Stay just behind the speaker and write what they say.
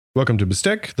Welcome to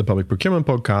Bestek, the public procurement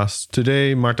podcast.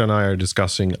 Today, Marta and I are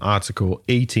discussing Article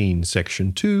 18,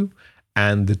 Section 2,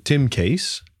 and the TIM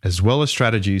case, as well as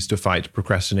strategies to fight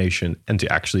procrastination and to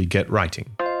actually get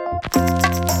writing.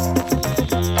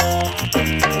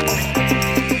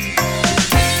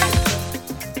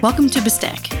 Welcome to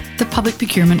Bestek, the public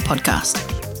procurement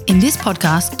podcast. In this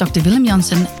podcast, Dr. Willem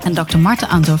Jansen and Dr. Marta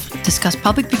Andhoff discuss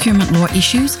public procurement law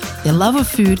issues, their love of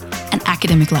food, and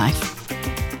academic life.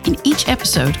 In each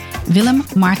episode, Willem,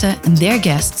 Marta, and their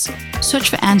guests search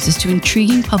for answers to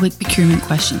intriguing public procurement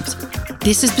questions.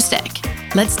 This is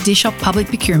Bestek. Let's dish up public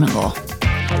procurement law.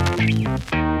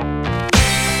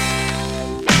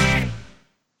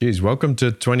 Geez, welcome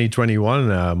to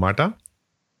 2021, Marta.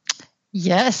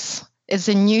 Yes, it's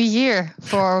a new year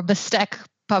for Bestek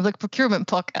Public Procurement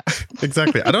Podcast.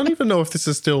 Exactly. I don't even know if this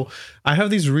is still... I have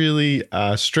these really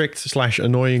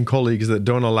strict/annoying colleagues that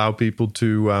don't allow people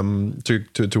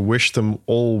to wish them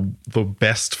all the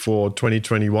best for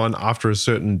 2021 after a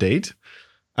certain date.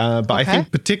 But I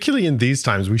think particularly in these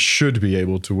times, we should be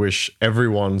able to wish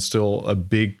everyone still a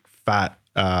big, fat,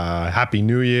 happy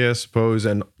New Year, I suppose.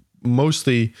 And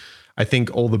mostly, I think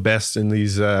all the best in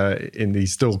these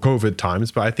still COVID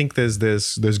times. But I think there's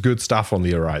good stuff on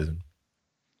the horizon.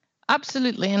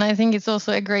 Absolutely. And I think it's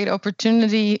also a great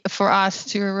opportunity for us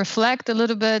to reflect a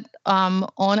little bit on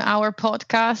our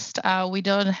podcast. We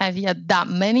don't have yet that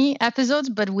many episodes,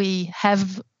 but we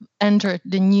have entered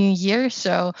the new year.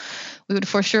 So we would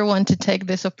for sure want to take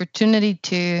this opportunity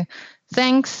to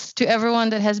thanks to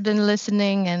everyone that has been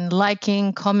listening and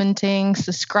liking, commenting,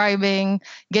 subscribing,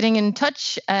 getting in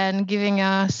touch and giving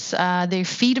us their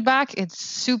feedback. It's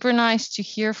super nice to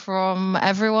hear from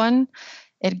everyone.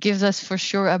 It gives us for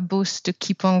sure a boost to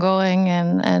keep on going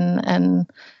and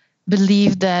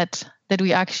believe that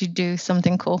we actually do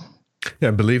something cool.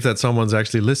 Yeah, believe that someone's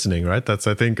actually listening, right? That's,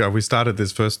 I think, we started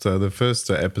this the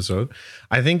first episode.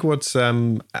 I think what's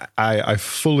I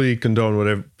fully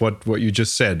condone what you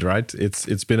just said, right?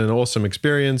 It's been an awesome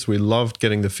experience. We loved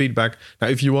getting the feedback. Now,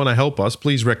 if you want to help us,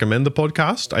 please recommend the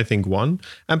podcast. I think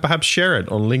and perhaps share it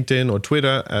on LinkedIn or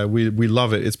Twitter. We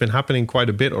love it. It's been happening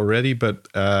quite a bit already, but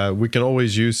we can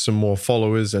always use some more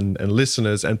followers and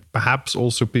listeners, and perhaps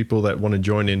also people that want to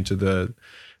join into the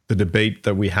debate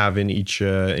that we have in each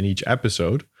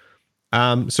episode.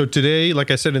 So today, like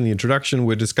I said in the introduction,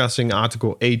 we're discussing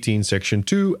Article 18, Section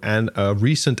 2, and a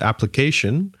recent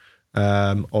application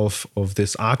of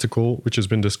this article, which has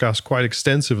been discussed quite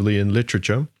extensively in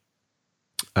literature,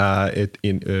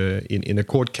 in a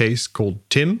court case called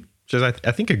TIM, which is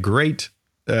I think a great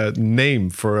name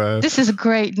for a... This is a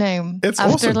great name. It's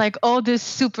After awesome. like all these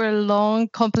super long,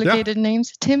 complicated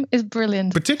names, Tim is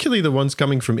brilliant. Particularly the ones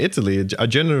coming from Italy are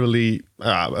generally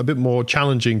a bit more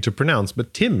challenging to pronounce,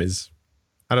 but Tim is,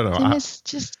 I don't know. Tim is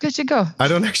just good to go. I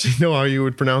don't actually know how you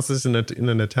would pronounce this in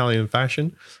an Italian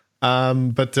fashion,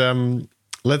 but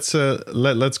let's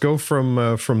go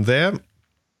from there.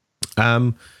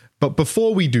 But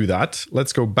before we do that,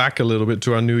 let's go back a little bit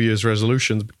to our New Year's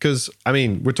resolutions, because, I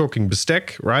mean, we're talking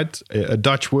bestek, right? A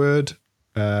Dutch word.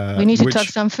 We need to talk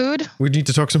some food. We need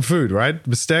to talk some food, right?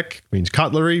 Bestek means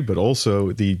cutlery, but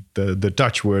also the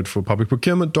Dutch word for public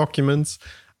procurement documents.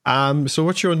 So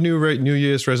what's your New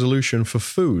Year's resolution for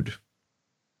food?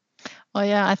 Oh,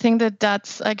 yeah, I think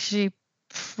that's actually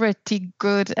pretty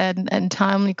good and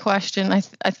timely question. I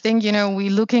think, we're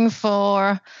looking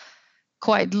for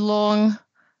quite long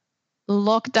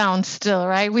lockdown still,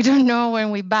 right? We don't know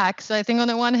when we're back. So I think on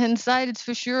the one hand side, it's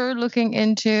for sure looking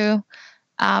into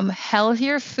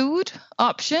healthier food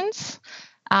options,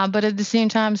 but at the same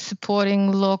time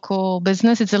supporting local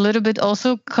business. It's a little bit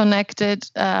also connected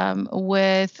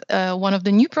with one of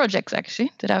the new projects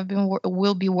actually that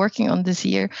will be working on this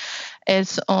year.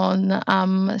 Is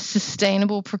on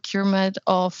sustainable procurement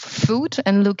of food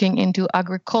and looking into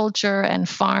agriculture and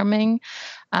farming.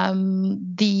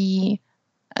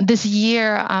 This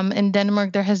year in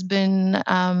Denmark, there has been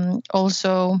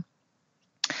also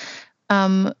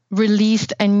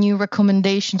released a new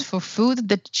recommendations for food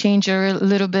that change a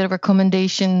little bit of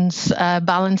recommendations,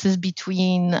 balances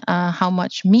between how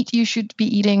much meat you should be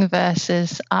eating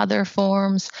versus other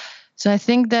forms. So I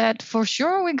think that for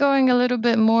sure we're going a little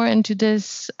bit more into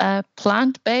this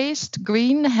plant-based,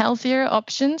 green, healthier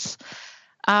options.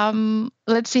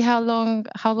 Let's see how long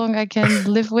I can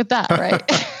live with that,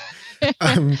 right?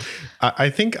 I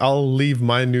think I'll leave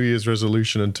my New Year's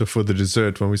resolution for the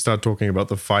dessert when we start talking about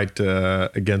the fight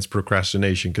against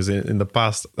procrastination, because in the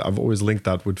past I've always linked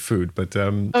that with food, but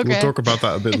we'll talk about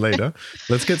that a bit later.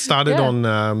 Let's get started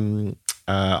on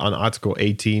Article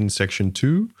 18, Section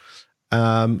 2.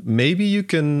 Maybe you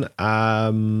can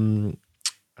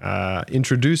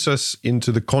introduce us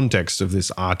into the context of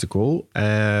this article,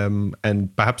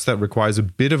 and perhaps that requires a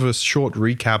bit of a short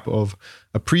recap of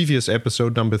a previous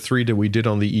episode, number 3, that we did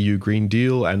on the EU Green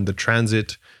Deal and the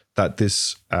transit that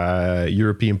this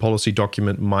European policy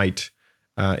document might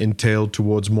entail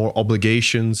towards more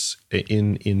obligations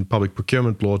in public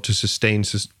procurement law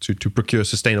to procure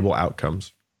sustainable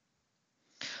outcomes.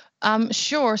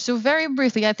 Sure. So very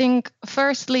briefly, I think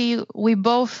firstly, we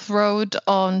both wrote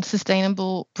on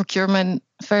sustainable procurement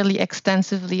fairly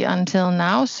extensively until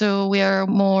now. So we are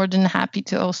more than happy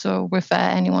to also refer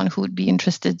anyone who would be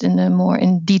interested in a more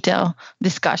in detail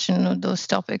discussion of those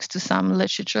topics to some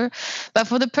literature. But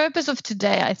for the purpose of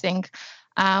today, I think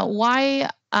why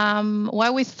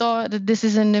we thought that this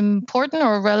is an important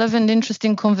or relevant,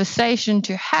 interesting conversation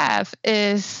to have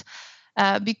is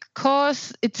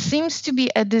because it seems to be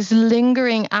this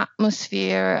lingering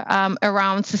atmosphere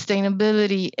around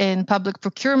sustainability in public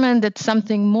procurement, that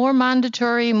something more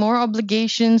mandatory, more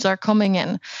obligations are coming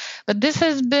in. But this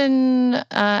has been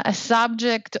a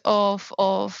subject of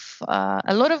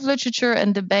a lot of literature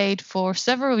and debate for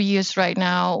several years right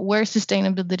now, where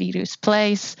sustainability is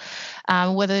placed,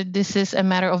 whether this is a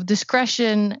matter of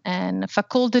discretion and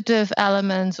facultative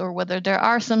elements, or whether there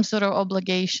are some sort of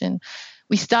obligation.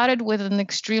 We started with an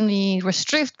extremely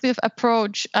restrictive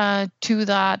approach to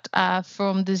that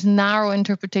from this narrow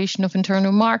interpretation of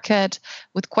internal market,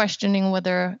 with questioning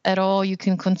whether at all you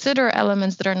can consider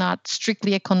elements that are not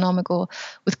strictly economical,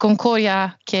 with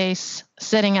Concordia case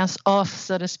setting us off,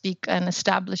 so to speak, and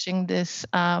establishing this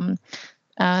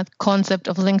concept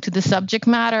of link to the subject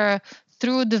matter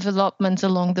through developments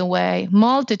along the way,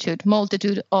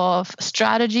 multitude of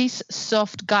strategies,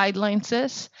 soft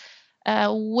guidelines,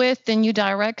 with the new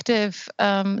directive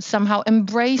somehow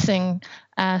embracing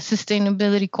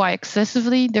sustainability quite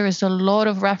excessively. There is a lot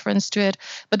of reference to it.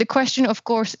 But the question, of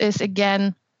course, is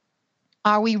again,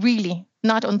 are we really,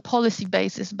 not on policy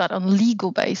basis, but on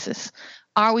legal basis,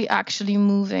 are we actually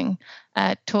moving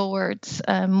towards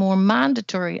a more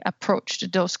mandatory approach to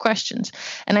those questions?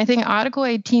 And I think Article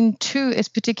 18.2 is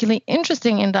particularly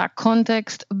interesting in that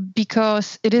context,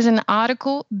 because it is an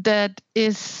article that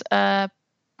is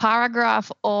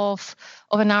paragraph of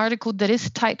an article that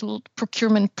is titled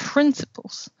Procurement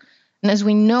Principles. And as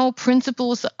we know,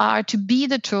 principles are to be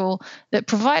the tool that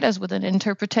provide us with an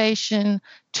interpretation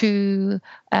to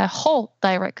a whole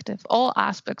directive, all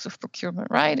aspects of procurement,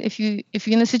 right? If you're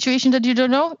in a situation that you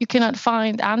don't know, you cannot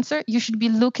find answer, you should be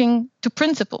looking to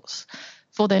principles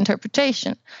for the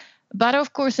interpretation. But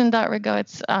of course, in that regard,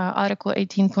 Article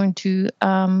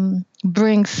 18.2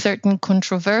 brings certain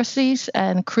controversies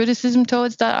and criticism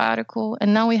towards that article.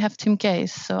 And now we have Tim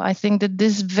Case. So I think that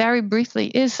this very briefly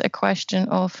is a question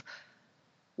of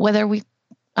whether we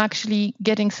actually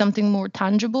getting something more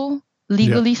tangible,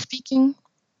 legally speaking.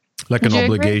 Like an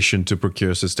obligation to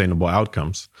procure sustainable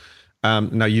outcomes.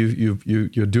 Now you're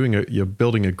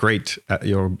building a great,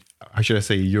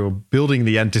 you're building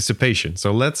the anticipation.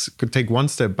 So let's take one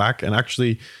step back and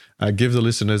actually give the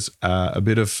listeners a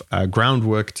bit of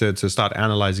groundwork to start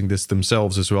analyzing this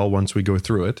themselves as well once we go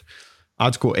through it.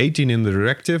 Article 18 in the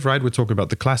directive, right? We're talking about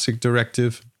the classic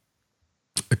directive.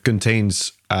 It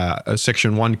contains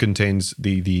Section 1 contains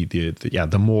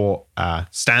the more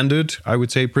standard, I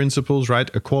would say, principles, right?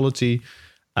 Equality,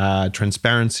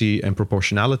 transparency, and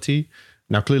proportionality.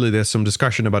 Now, clearly, there's some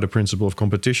discussion about a principle of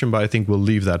competition, but I think we'll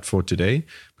leave that for today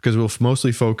because we'll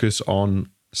mostly focus on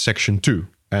Section 2.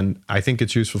 And I think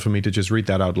it's useful for me to just read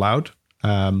that out loud.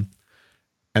 And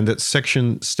that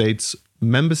section states,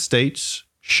 member states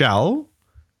shall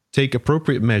take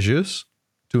appropriate measures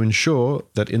to ensure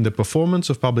that in the performance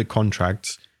of public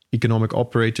contracts, economic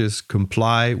operators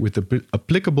comply with the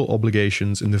applicable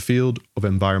obligations in the field of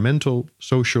environmental,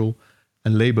 social,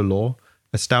 and labor law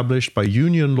established by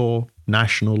union law,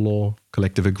 national law,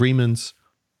 collective agreements,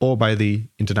 or by the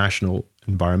international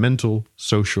environmental,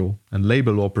 social, and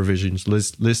labor law provisions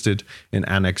listed in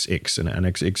Annex X. And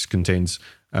Annex X contains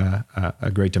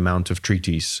a great amount of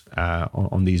treaties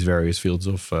on these various fields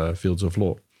of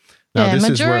law. Now,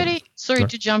 sorry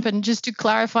to jump in, just to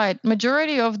clarify,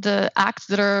 majority of the acts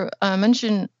that are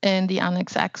mentioned in the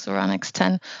Annex X or Annex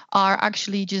 10 are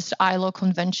actually just ILO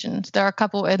conventions. There are a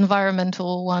couple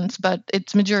environmental ones, but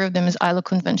its majority of them is ILO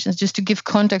conventions, just to give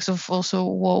context of also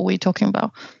what we're talking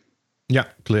about. Yeah,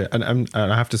 clear. And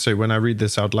I have to say, when I read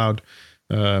this out loud,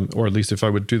 or at least if I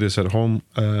would do this at home,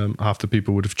 half the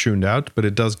people would have tuned out, but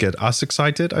it does get us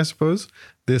excited, I suppose,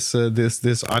 this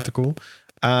article.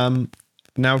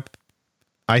 Now,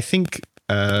 I think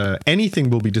anything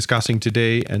we'll be discussing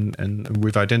today, and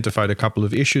we've identified a couple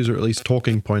of issues, or at least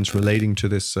talking points relating to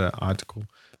this article,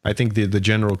 I think the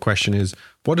general question is,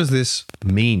 what does this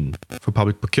mean for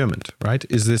public procurement, right?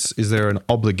 Is there an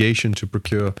obligation to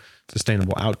procure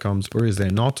sustainable outcomes, or is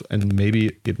there not? And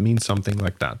maybe it means something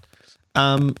like that.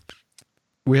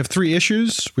 We have 3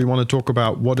 issues. We want to talk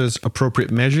about what does appropriate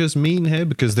measures mean here,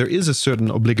 because there is a certain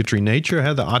obligatory nature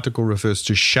here. The article refers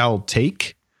to shall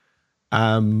take.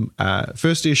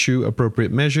 First issue,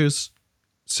 appropriate measures.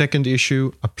 Second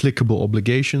issue, applicable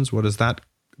obligations. What does that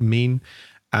mean?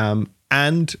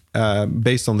 And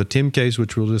based on the Tim case,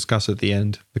 which we'll discuss at the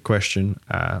end, the question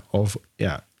of,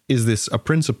 is this a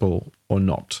principle or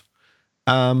not?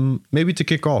 Maybe to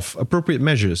kick off, appropriate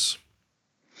measures.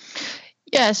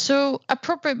 Yeah, so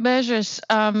appropriate measures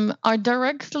are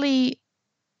directly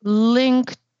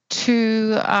linked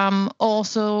to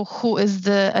also who is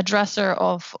the addressor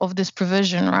of this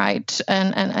provision, right?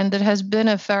 And there has been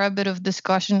a fair bit of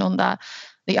discussion on that.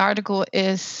 The article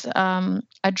is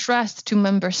addressed to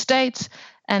member states,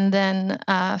 and then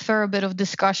a fair bit of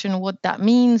discussion what that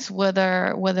means,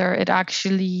 whether it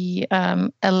actually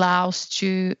allows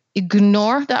to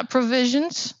ignore that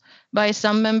provisions by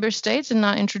some member states and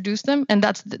not introduce them, and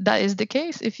that is the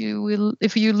case. If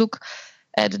you look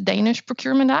at the Danish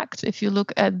Procurement Act, if you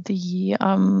look at the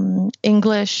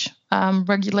English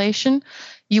regulation,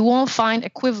 you won't find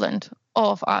equivalent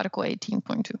of Article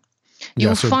 18.2.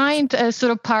 You'll find a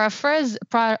sort of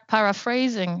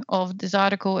paraphrasing of this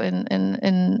article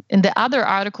in the other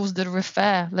articles that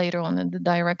refer later on in the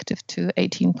directive to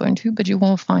 18.2, but you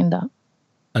won't find that.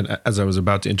 And as I was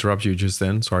about to interrupt you just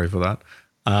then, sorry for that.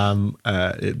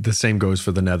 The same goes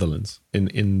for the Netherlands.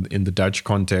 In the Dutch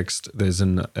context, there's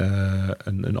an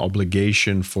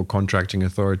obligation for contracting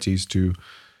authorities to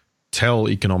tell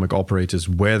economic operators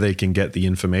where they can get the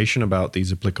information about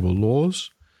these applicable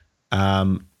laws,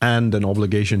 and an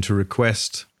obligation to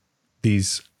request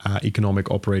these economic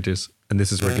operators, and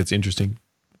this is where it gets interesting,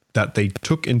 that they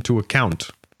took into account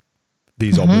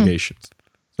these obligations.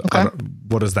 So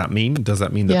what does that mean? Does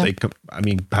that mean that they,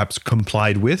 perhaps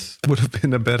complied with would have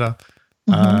been a better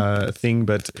thing?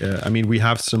 But we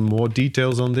have some more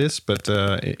details on this. But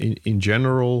in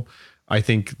general, I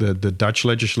think the Dutch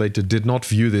legislator did not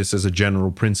view this as a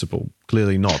general principle.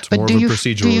 Clearly not. But more of a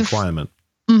procedural requirement.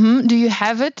 Do you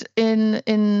have it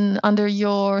in under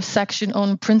your section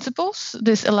on principles,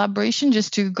 this elaboration,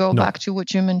 just to go back to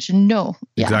what you mentioned? No.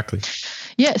 Yeah. Exactly.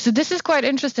 Yeah, so this is quite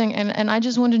interesting. And I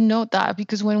just want to note that,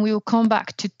 because when we will come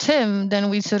back to Tim, then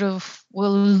we sort of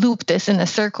will loop this in a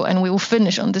circle and we will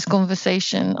finish on this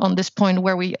conversation on this point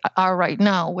where we are right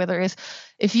now, whether it's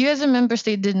if you as a member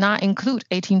state did not include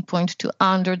 18.2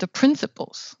 under the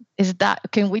principles,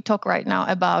 can we talk right now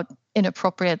about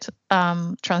inappropriate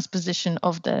transposition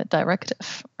of the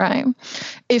directive, right?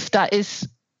 If that is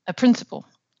a principle,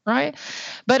 right?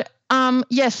 But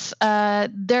yes,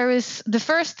 there is the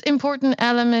first important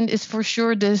element is for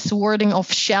sure this wording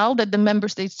of shall, that the member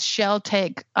states shall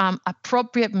take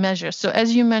appropriate measures. So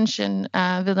as you mentioned,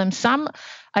 Willem, some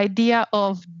idea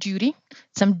of duty,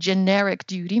 some generic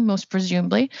duty, most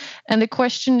presumably. And the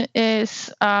question is,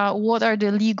 what are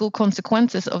the legal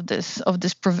consequences of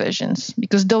this provisions?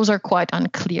 Because those are quite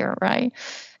unclear, right?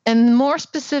 And more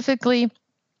specifically,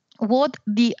 what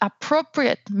the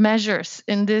appropriate measures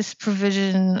in this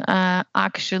provision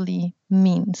actually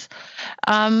means.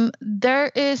 There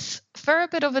is a fair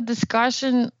bit of a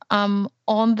discussion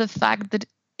on the fact that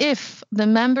if the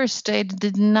member state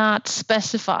did not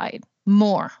specify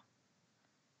more,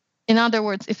 in other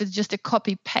words, if it's just a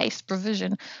copy-paste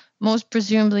provision, most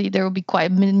presumably there will be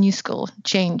quite minuscule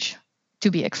change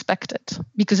to be expected,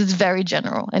 because it's very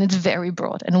general and it's very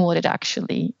broad and what it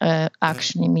actually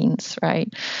means,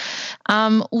 right?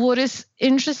 What is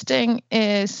interesting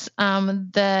is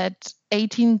that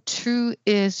 18.2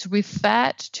 is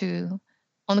referred to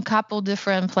on a couple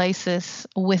different places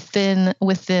within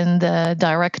the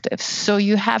directives. So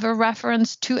you have a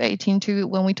reference to 18.2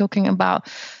 when we're talking about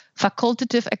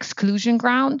facultative exclusion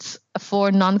grounds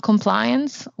for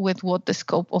non-compliance with what the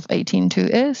scope of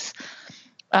 18.2 is.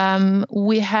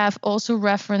 We have also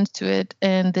reference to it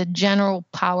in the general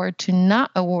power to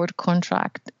not award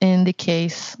contract in the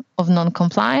case of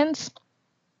non-compliance.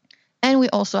 And we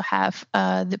also have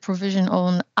the provision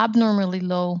on abnormally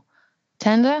low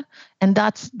tender. And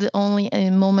that's the only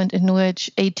moment in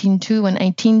which 18.2, when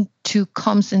 18.2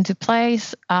 comes into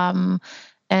place,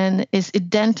 and is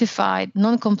identified,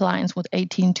 non-compliance with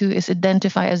 18.2 is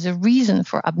identified as a reason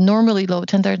for abnormally low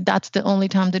tender. That's the only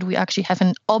time that we actually have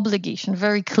an obligation,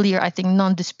 very clear, I think,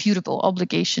 non-disputable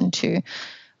obligation to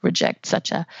reject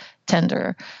such a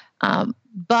tender.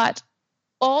 But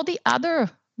all the other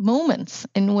moments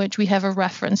in which we have a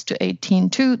reference to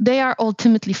 18.2, they are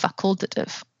ultimately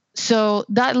facultative. So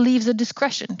that leaves a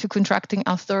discretion to contracting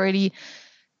authority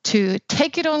to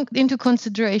take it into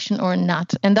consideration or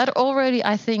not. And that already,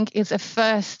 I think, is a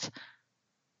first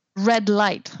red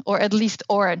light, or at least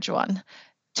orange one,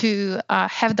 to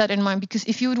have that in mind. Because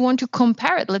if you would want to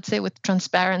compare it, let's say, with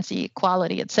transparency,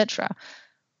 equality, etc.,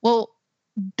 well,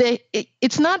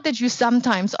 it's not that you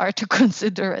sometimes are to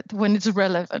consider it when it's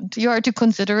relevant. You are to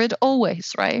consider it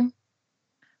always, right?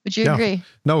 Would you agree?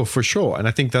 No, for sure. And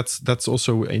I think that's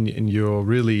also in you're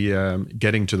really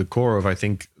getting to the core of, I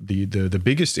think, the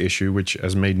biggest issue, which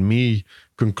has made me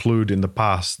conclude in the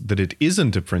past that it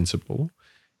isn't a principle,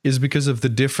 is because of the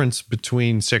difference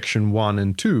between Section 1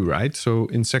 and 2, right? So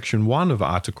in Section 1 of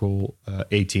Article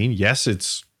 18, yes,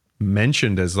 it's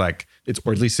mentioned as or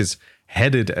at least it's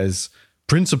headed as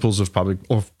principles of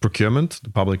procurement.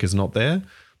 The public is not there.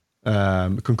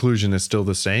 The conclusion is still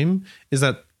the same, is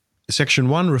that Section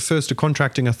 1 refers to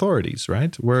contracting authorities,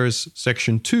 right? Whereas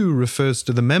Section 2 refers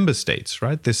to the member states,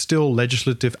 right? There's still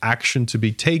legislative action to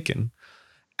be taken.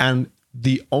 And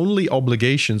the only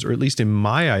obligations, or at least in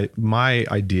my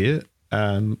idea,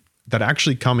 that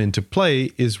actually come into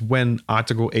play is when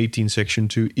Article 18, Section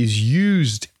 2 is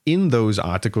used in those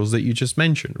articles that you just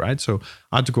mentioned, right? So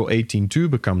Article 18.2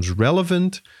 becomes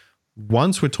relevant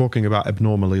once we're talking about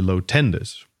abnormally low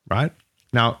tenders, right?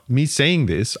 Now, me saying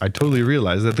this, I totally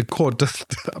realize that the court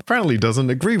apparently doesn't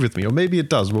agree with me, or maybe it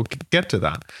does. We'll get to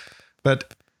that.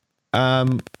 But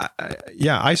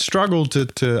I struggle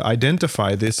to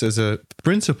identify this as a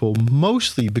principle,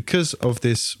 mostly because of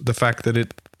the fact that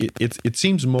it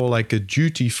seems more like a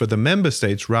duty for the member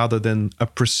states rather than a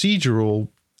procedural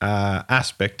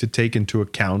aspect to take into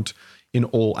account in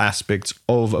all aspects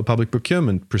of a public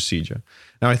procurement procedure.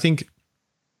 Now, I think,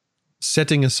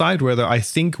 setting aside whether I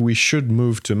think we should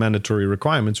move to mandatory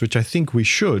requirements, which I think we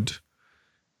should,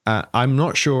 I'm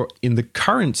not sure in the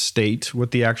current state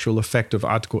what the actual effect of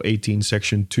Article 18,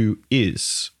 Section 2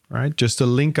 is, right? Just to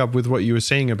link up with what you were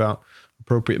saying about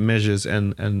appropriate measures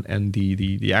and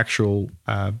the actual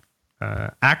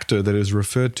actor that is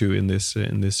referred to in this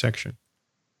section.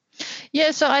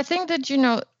 Yeah, so I think that,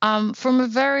 from a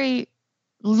very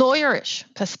lawyerish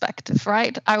perspective,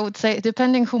 right? I would say,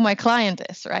 depending who my client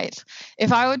is, right?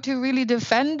 If I were to really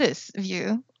defend this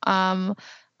view,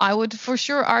 I would for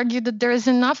sure argue that there is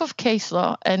enough of case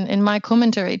law, and in my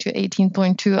commentary to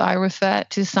 18.2, I refer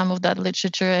to some of that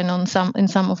literature, and in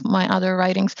some of my other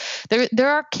writings, there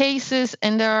are cases,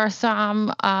 and there are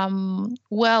some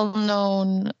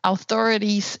well-known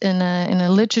authorities in a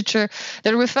literature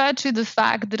that refer to the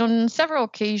fact that on several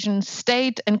occasions,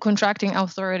 state and contracting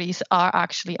authorities are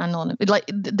actually anonymous, like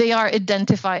they are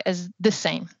identified as the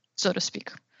same, so to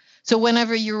speak. So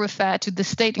whenever you refer to the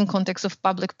state in context of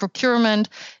public procurement,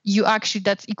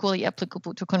 that's equally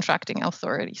applicable to contracting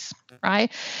authorities,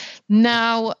 right?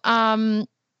 Now,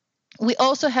 we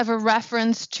also have a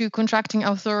reference to contracting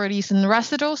authorities and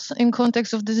recitals in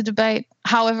context of this debate.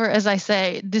 However, as I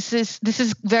say, this is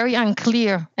very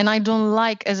unclear, and I don't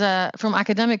like, from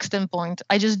academic standpoint,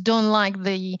 I just don't like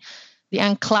the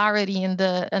unclarity and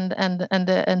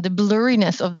the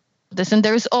blurriness of this. And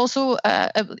there is also,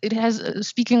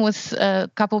 speaking with a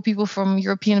couple of people from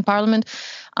European Parliament,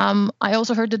 I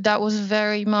also heard that was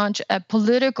very much a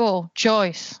political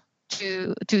choice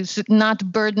to not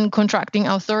burden contracting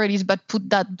authorities, but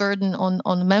put that burden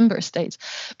on member states.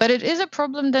 But it is a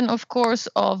problem then, of course,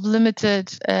 of limited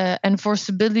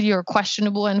enforceability or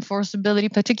questionable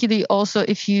enforceability, particularly also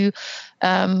if you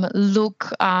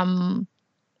look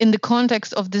in the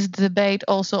context of this debate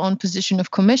also on position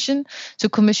of Commission. So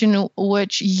Commission,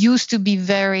 which used to be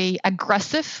very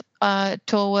aggressive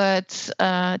towards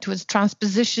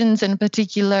transpositions and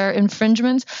particular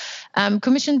infringements,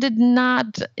 Commission did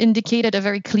not indicate a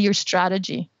very clear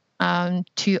strategy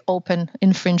to open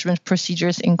infringement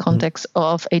procedures in context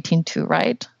of 18.2,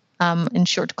 right? In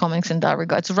shortcomings in that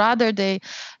regards. Rather, they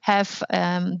have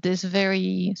this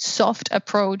very soft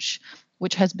approach,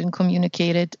 which has been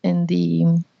communicated in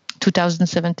the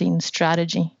 2017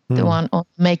 strategy, the one on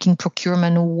making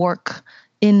procurement work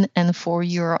in and for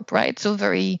Europe, right? So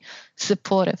very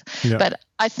supportive. Yeah. But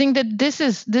I think that this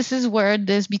is where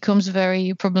this becomes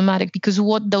very problematic, because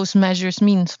what those measures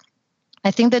means. I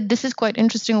think that this is quite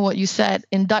interesting what you said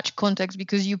in Dutch context,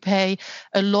 because you pay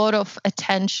a lot of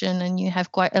attention and you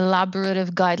have quite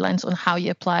elaborative guidelines on how you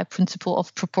apply principle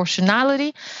of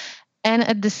proportionality. And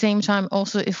at the same time,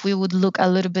 also, if we would look a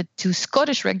little bit to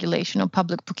Scottish regulation of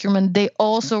public procurement, they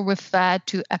also refer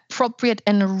to appropriate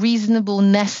and reasonable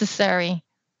necessary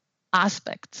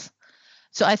aspects.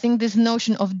 So I think this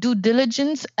notion of due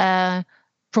diligence,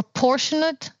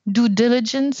 proportionate due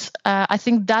diligence, I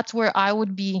think that's where I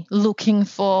would be looking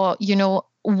for,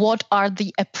 what are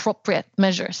the appropriate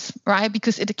measures, right?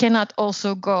 Because it cannot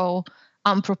also go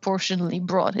unproportionately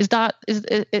broad. Is that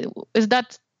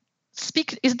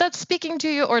speaking to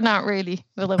you or not really,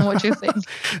 Willem? What do you think?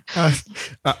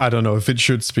 I don't know if it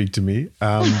should speak to me,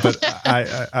 but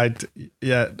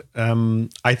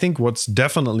I think what's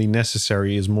definitely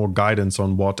necessary is more guidance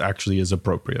on what actually is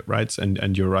appropriate, right?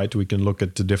 And you're right, we can look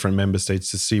at the different member states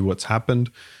to see what's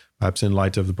happened, perhaps in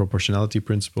light of the proportionality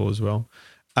principle as well.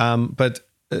 But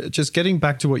just getting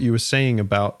back to what you were saying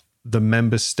about the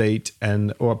member state,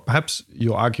 or perhaps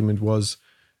your argument was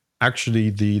actually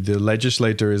the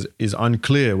legislator is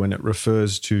unclear when it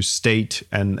refers to state,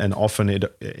 and often it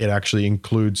actually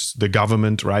includes the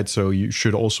government, right? So you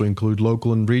should also include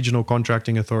local and regional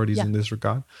contracting authorities in this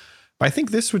regard. But I think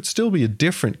this would still be a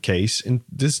different case in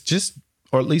this,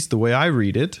 or at least the way I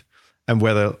read it, and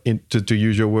whether, to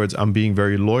use your words, I'm being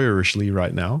very lawyerishly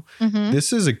right now,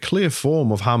 this is a clear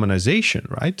form of harmonization,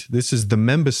 right? This is the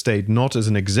member state not as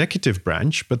an executive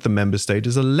branch, but the member state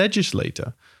as a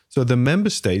legislator. So the member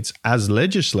states as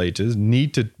legislators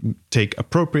need to take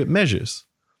appropriate measures.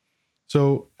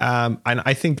 So, and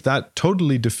I think that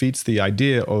totally defeats the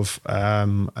idea of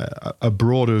a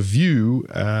broader view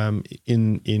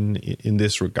in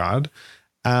this regard,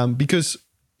 because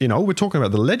we're talking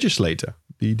about the legislator,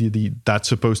 that's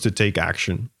supposed to take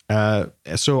action.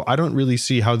 So I don't really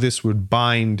see how this would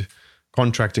bind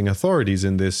contracting authorities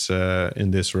in this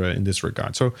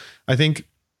regard. So I think,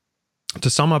 to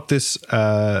sum up this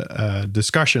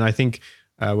discussion, I think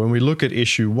when we look at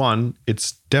issue 1,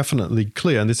 it's definitely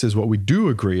clear, and this is what we do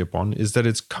agree upon, is that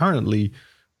it's currently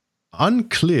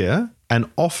unclear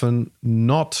and often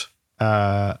not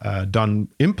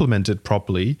implemented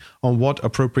properly on what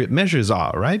appropriate measures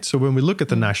are, right? So when we look at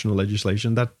the national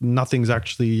legislation, that nothing's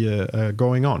actually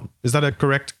going on. Is that a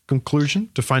correct conclusion,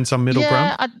 to find some middle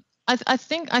ground? I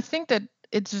think that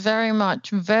it's very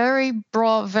much very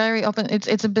broad, very open.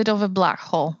 It's a bit of a black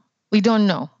hole. We don't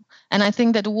know. And I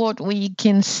think that what we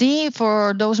can see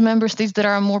for those member states that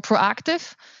are more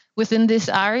proactive within these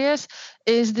areas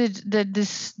is that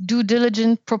this due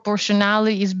diligence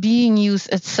proportionality is being used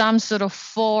as some sort of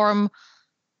form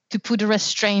to put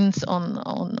restraints on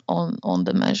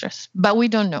the measures. But we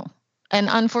don't know. And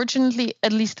unfortunately,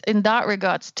 at least in that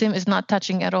regards, Tim is not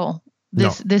touching at all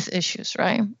these issues,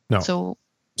 right? No. So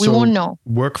we won't know.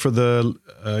 Work for the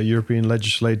European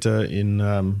legislator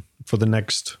for the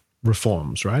next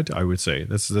reforms, right? I would say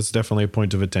that's definitely a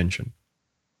point of attention.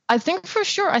 I think for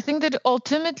sure. I think that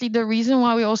ultimately the reason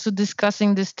why we're also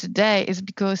discussing this today is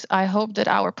because I hope that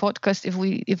our podcast,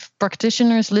 if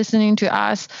practitioners listening to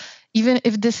us, even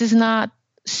if this is not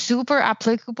super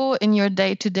applicable in your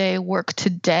day-to-day work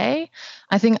today,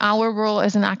 I think our role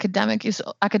as an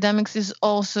academics is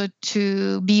also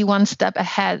to be one step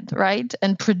ahead, right?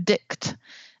 And predict.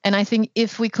 And I think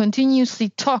if we continuously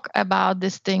talk about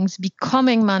these things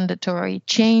becoming mandatory,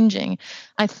 changing,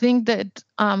 I think that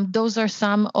those are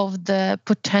some of the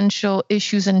potential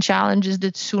issues and challenges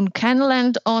that soon can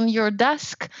land on your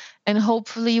desk. And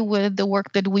hopefully with the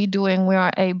work that we're doing, we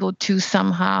are able to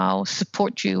somehow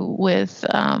support you with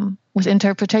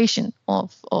interpretation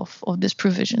of these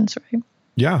provisions, right?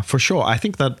 Yeah, for sure. I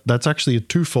think that's actually a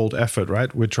twofold effort,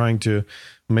 right? We're trying to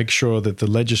make sure that the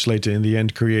legislator in the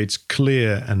end creates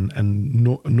clear and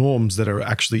norms that are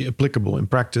actually applicable in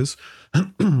practice,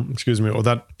 excuse me, or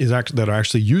that are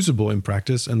actually usable in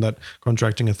practice, and that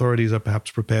contracting authorities are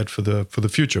perhaps prepared for the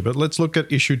future. But let's look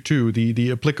at issue 2,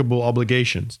 the applicable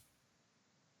obligations.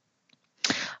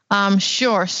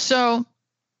 Sure. So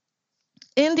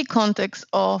in the context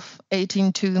of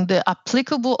 18.2, the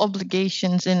applicable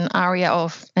obligations in area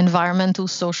of environmental,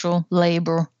 social,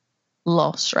 labor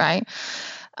laws, right?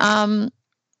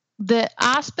 The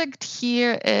aspect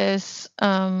here is,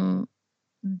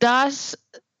 does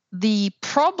the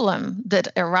problem that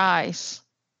arise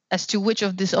as to which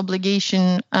of this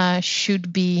obligation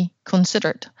should be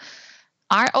considered?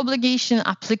 Are obligation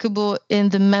applicable in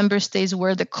the member states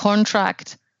where the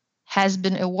contract has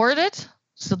been awarded,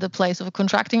 so the place of a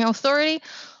contracting authority,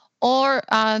 or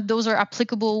those are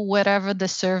applicable wherever the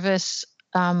service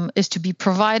is to be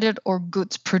provided or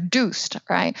goods produced,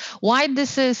 right? Why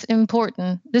this is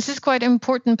important? This is quite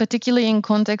important, particularly in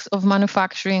context of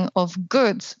manufacturing of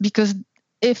goods, because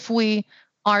if we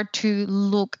are to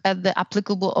look at the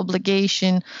applicable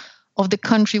obligation of the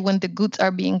country when the goods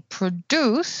are being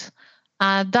produced,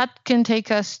 that can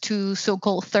take us to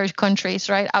so-called third countries,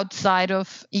 right, outside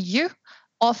of EU,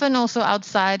 often also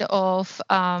outside of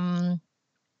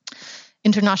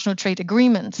international trade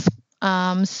agreements.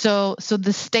 So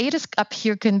the status up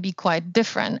here can be quite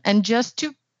different. And just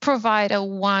to provide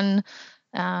one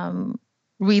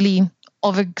really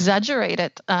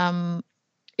exaggerated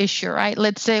issue, right?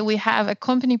 Let's say we have a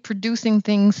company producing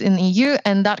things in EU,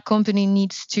 and that company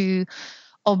needs to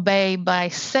obey by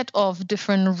set of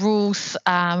different rules,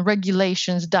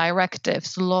 regulations,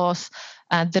 directives, laws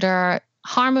that are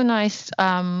harmonized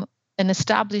and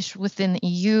established within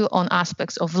EU on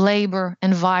aspects of labor,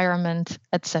 environment,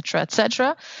 etc.,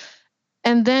 etc.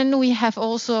 And then we have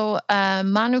also a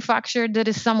manufacturer that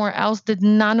is somewhere else that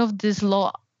none of these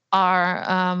laws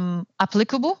are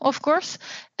applicable, of course,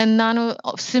 and none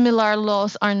of similar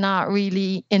laws are not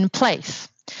really in place.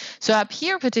 So up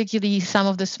here, particularly some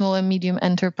of the small and medium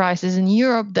enterprises in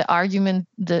Europe, the argument,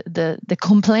 the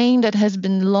complaint that has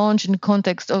been launched in the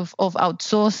context of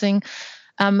outsourcing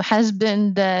has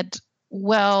been that,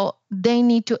 well, they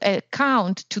need to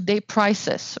account to their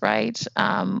prices, right?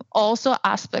 Also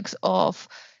aspects of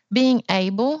being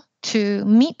able to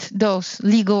meet those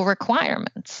legal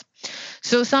requirements.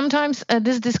 So sometimes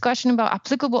this discussion about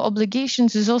applicable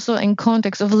obligations is also in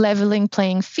context of leveling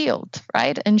playing field,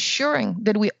 right? Ensuring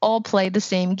that we all play the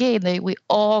same game, that we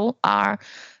all are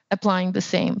applying the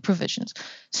same provisions.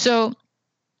 So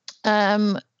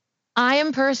I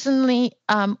am personally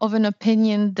of an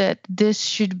opinion that this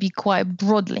should be quite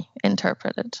broadly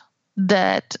interpreted,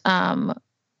 that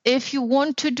if you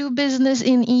want to do business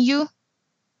in EU,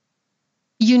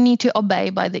 you need to obey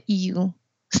by the EU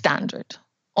standard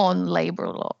on labor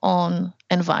law, on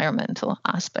environmental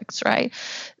aspects, right?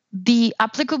 The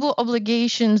applicable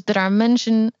obligations that are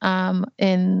mentioned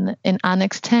in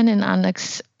Annex 10 and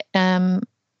Annex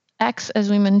X, as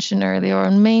we mentioned earlier,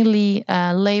 are mainly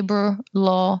labor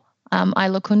law,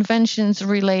 ILO conventions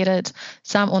related,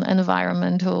 some on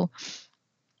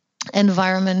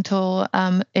environmental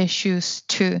issues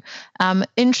too.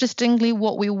 Interestingly,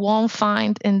 what we won't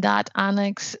find in that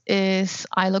annex is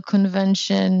ILO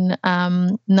Convention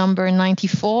number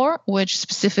 94, which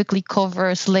specifically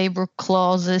covers labor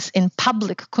clauses in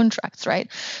public contracts,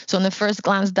 right? So on the first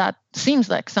glance, that seems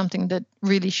like something that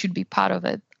really should be part of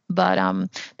it. But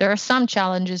there are some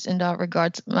challenges in that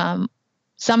regard.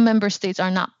 Some member states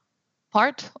are not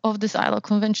part of this ILO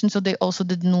convention, so they also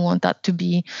didn't want that to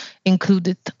be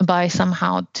included by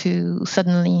somehow to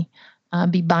suddenly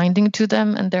be binding to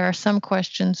them. And there are some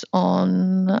questions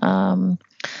on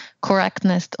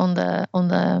correctness on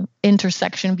the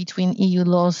intersection between EU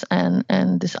laws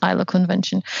and this ILO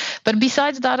convention. But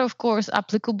besides that, of course,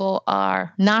 applicable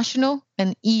are national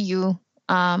and EU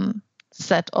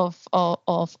set of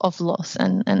laws,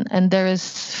 and there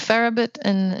is fair bit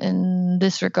in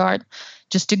this regard.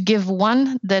 Just to give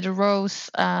one that arose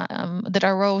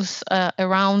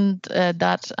around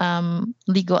that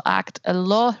legal act, a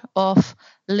lot of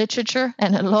literature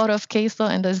and a lot of case law,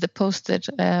 and there's the Posted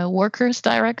Workers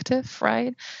Directive,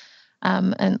 right?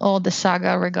 And all the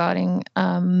saga regarding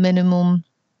minimum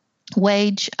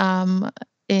wage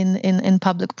in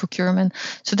public procurement.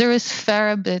 So there is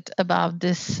fair bit about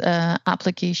this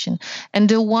application. And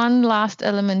the one last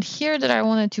element here that I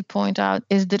wanted to point out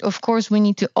is that, of course, we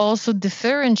need to also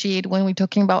differentiate when we're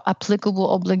talking about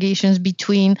applicable obligations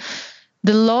between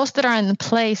the laws that are in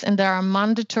place and that are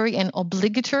mandatory and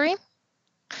obligatory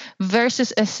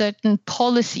versus a certain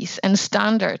policies and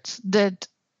standards that,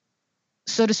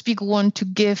 so to speak, want to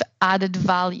give added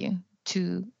value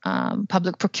to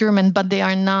public procurement, but they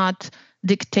are not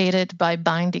dictated by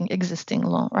binding existing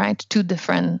law, right? Two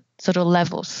different sort of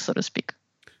levels, so to speak.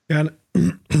 Yeah,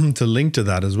 and to link to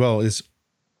that as well is,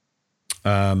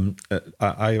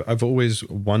 I've always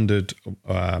wondered,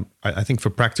 I think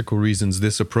for practical reasons,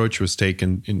 this approach was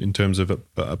taken in terms of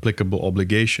applicable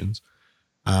obligations.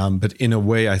 But in a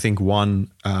way, I think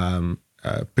one,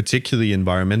 particularly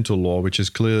environmental law, which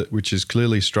is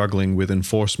clearly struggling with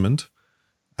enforcement,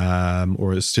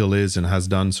 or it still is and has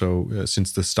done so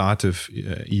since the start of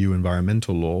EU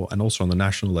environmental law, and also on the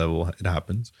national level it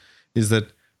happens, is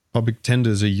that public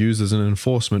tenders are used as an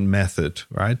enforcement method,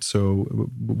 right? So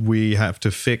we have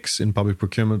to fix in public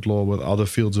procurement law what other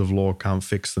fields of law can't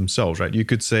fix themselves, right? You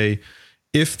could say,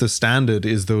 if the standard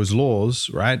is those laws,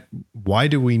 right, why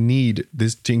do we need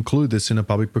this to include this in a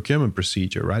public procurement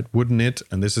procedure, right? Wouldn't it,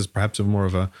 and this is perhaps more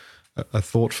of a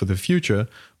thought for the future,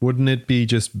 wouldn't it be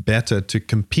just better to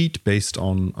compete based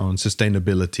on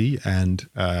sustainability and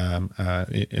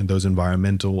in those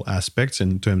environmental aspects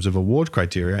in terms of award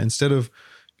criteria, instead of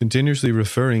continuously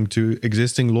referring to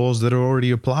existing laws that are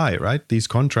already apply, right? These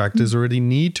contractors already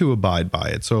need to abide by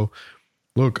it. So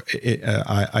look,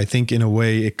 I think in a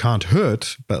way it can't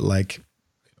hurt, but like,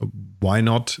 why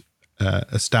not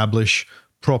establish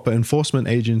proper enforcement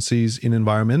agencies in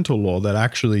environmental law that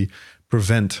actually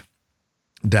prevent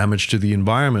damage to the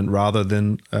environment rather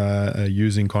than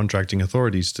using contracting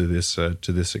authorities to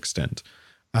this extent.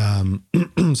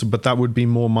 But that would be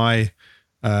more my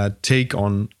take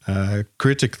on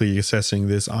critically assessing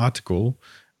this article.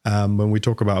 When we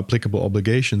talk about applicable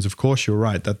obligations, of course, you're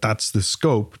right that's the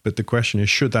scope. But the question is,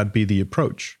 should that be the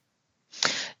approach?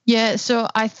 Yeah, so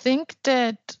I think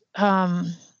that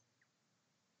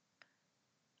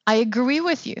I agree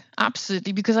with you,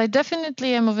 absolutely, because I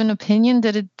definitely am of an opinion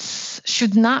that it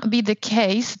should not be the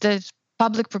case that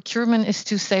public procurement is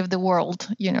to save the world,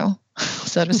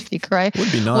 so to speak, right?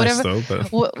 Would be nice,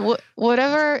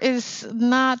 whatever is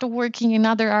not working in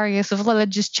other areas of law,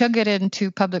 let's just chug it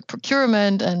into public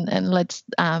procurement and let's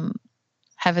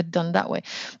have it done that way.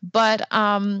 But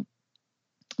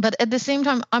at the same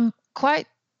time, I'm quite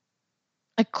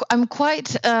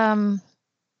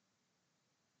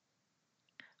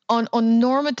on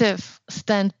normative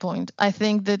standpoint, I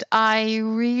think that I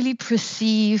really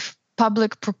perceive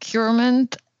public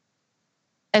procurement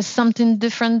as something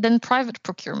different than private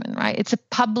procurement, right? It's a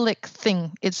public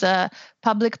thing. It's a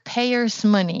public payer's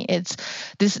money. It's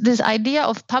this idea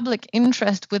of public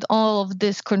interest with all of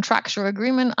this contractual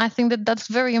agreement. I think that that's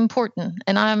very important.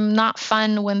 And I'm not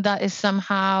fun when that is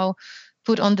somehow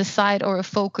put on the side or a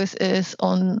focus is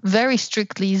on very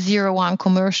strictly 0-1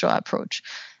 commercial approach.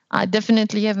 I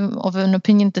definitely have of an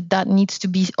opinion that needs to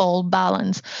be all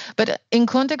balanced. But in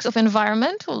context of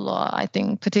environmental law, I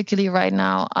think particularly right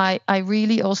now, I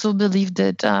really also believe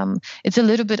that it's a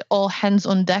little bit all hands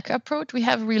on deck approach. We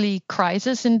have really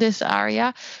crisis in this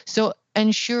area. So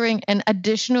ensuring an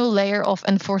additional layer of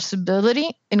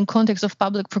enforceability in context of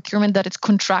public procurement, that it's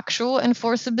contractual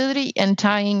enforceability, and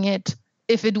tying it,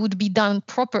 if it would be done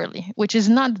properly, which is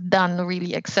not done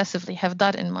really excessively, have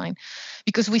that in mind.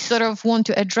 Because we sort of want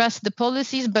to address the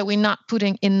policies, but we're not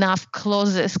putting enough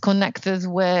clauses connected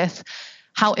with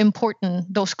how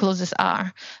important those clauses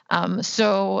are.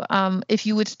 So if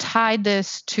you would tie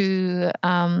this to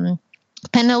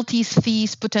penalties,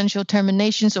 fees, potential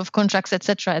terminations of contracts, et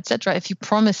cetera, if you're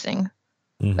promising,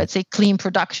 let's say, clean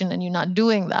production and you're not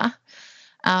doing that,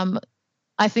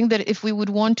 I think that if we would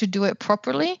want to do it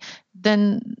properly,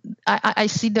 then I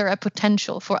see there a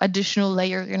potential for additional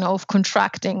layer, of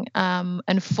contracting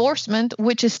enforcement,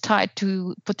 which is tied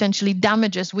to potentially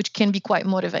damages, which can be quite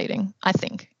motivating, I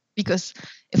think, because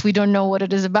if we don't know what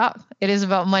it is about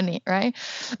money, right?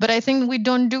 But I think we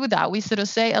don't do that. We sort of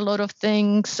say a lot of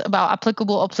things about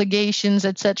applicable obligations,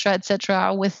 et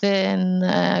cetera, within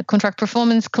contract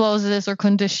performance clauses or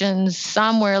conditions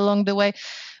somewhere along the way.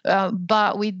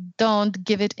 But we don't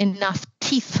give it enough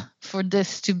teeth for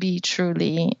this to be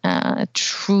truly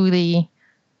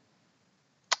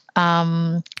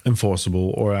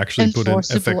enforceable, or actually put in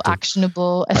effective,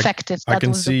 actionable, effective. I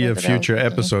can see a future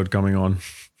episode coming on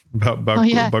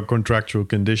about contractual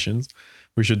conditions.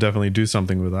 We should definitely do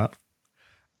something with that.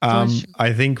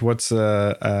 I think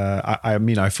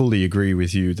I fully agree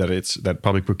with you that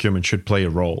public procurement should play a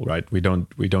role, right? We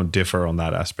don't differ on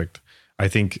that aspect. I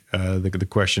think the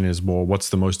question is more, what's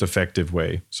the most effective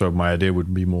way? So my idea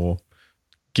would be more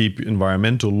keep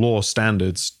environmental law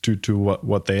standards to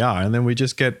what they are. And then we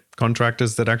just get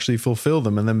contractors that actually fulfill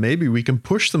them. And then maybe we can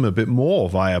push them a bit more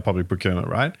via public procurement,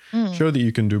 right? Show that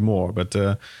you can do more. But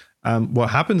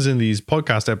what happens in these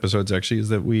podcast episodes actually is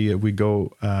that we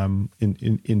go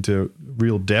into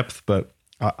real depth. But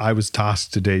I was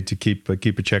tasked today to keep a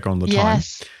check on the time.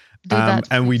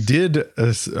 And we did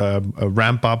a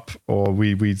ramp up, or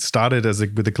we started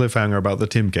with a cliffhanger about the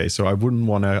Tim case. So I wouldn't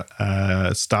want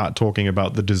to start talking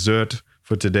about the dessert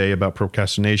for today about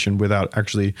procrastination without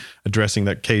actually addressing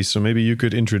that case. So maybe you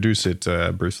could introduce it,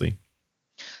 Bruce Lee.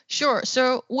 Sure.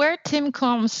 So where Tim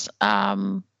comes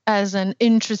as an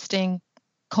interesting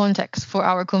context for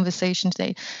our conversation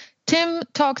today. Tim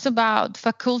talks about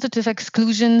facultative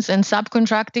exclusions and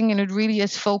subcontracting, and it really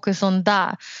is focused on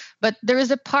that. But there is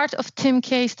a part of Tim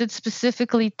case that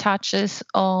specifically touches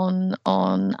on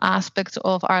aspects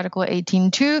of Article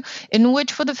 18.2, in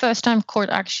which for the first time court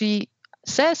actually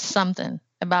says something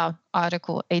about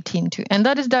Article 18.2. And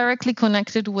that is directly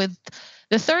connected with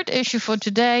the third issue for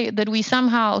today that we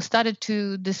somehow started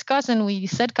to discuss, and we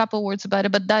said a couple words about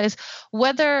it, but that is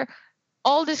whether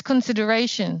all this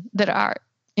consideration that are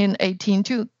in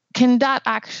 18.2, can that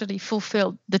actually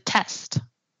fulfill the test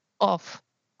of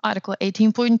Article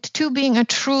 18.2 being a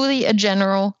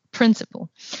general principle?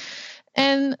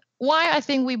 And why I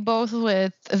think we both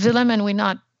with Willem, and we're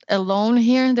not alone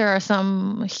here, there are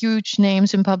some huge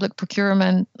names in public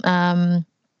procurement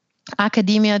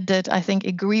academia that I think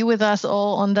agree with us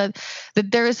all on that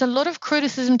there is a lot of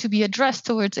criticism to be addressed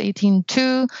towards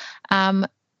 18.2,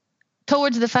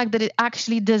 towards the fact that it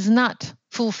actually does not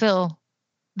fulfill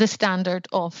the standard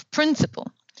of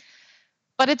principle.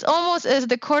 But it's almost as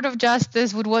the Court of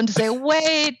Justice would want to say,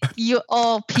 wait, you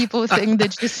all people think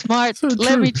that you're smart. So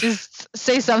Let true. me just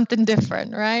say something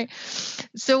different, right?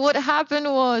 So what happened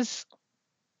was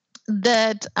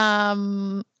that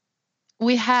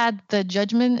we had the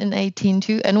judgment in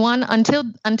 18.2, and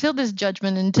until this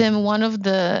judgment in Tim, one of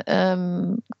the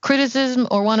criticism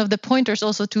or one of the pointers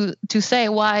also to say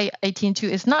why 18.2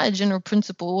 is not a general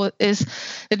principle is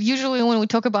that usually when we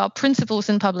talk about principles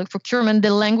in public procurement,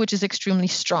 the language is extremely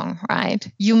strong, right?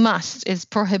 You must, is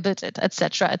prohibited,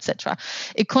 etc., etc.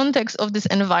 In context of this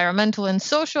environmental and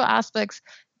social aspects,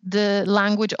 the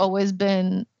language always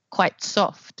been quite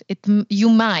soft. You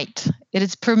might. It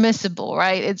is permissible,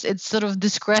 right? It's sort of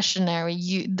discretionary.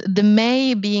 The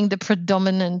may being the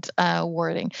predominant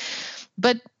wording.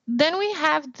 But then we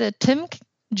have the Tim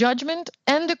judgment,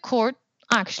 and the court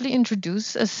actually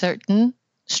introduced a certain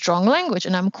strong language.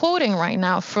 And I'm quoting right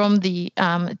now from the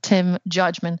Tim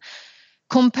judgment.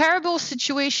 Comparable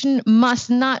situation must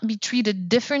not be treated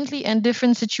differently, and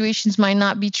different situations might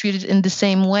not be treated in the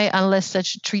same way unless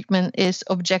such treatment is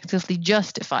objectively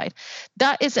justified.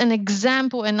 That is an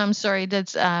example, and I'm sorry,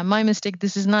 that's my mistake.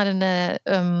 This is not in a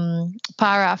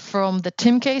paragraph from the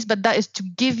Tim case, but that is to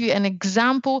give you an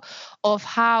example of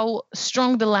how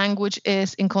strong the language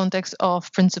is in context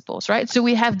of principles, right? So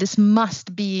we have this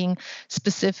must being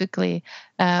specifically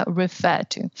referred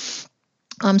to.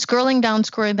 I'm scrolling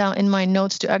down in my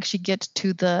notes to actually get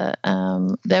to the,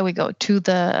 there we go, to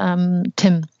the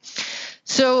Tim.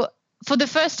 So for the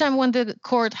first time when the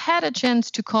court had a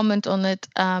chance to comment on it,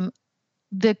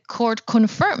 the court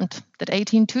confirmed that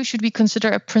 18.2 should be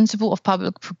considered a principle of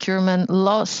public procurement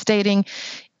law, stating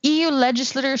EU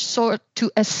legislators sought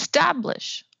to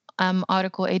establish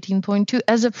Article 18.2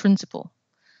 as a principle,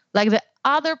 like the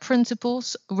other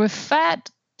principles referred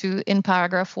to in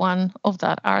paragraph 1 of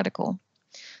that article.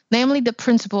 Namely, the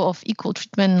principle of equal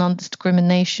treatment,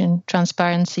 non-discrimination,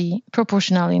 transparency,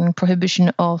 proportionality, and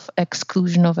prohibition of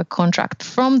exclusion of a contract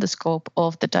from the scope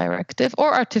of the directive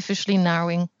or artificially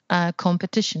narrowing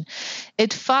competition.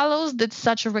 It follows that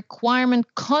such a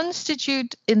requirement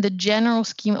constitute in the general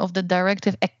scheme of the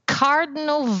directive a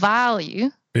cardinal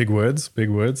value. Big words. Big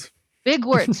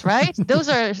words, right? Those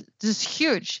are just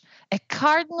huge. A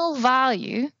cardinal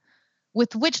value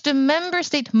with which the member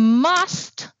state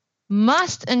must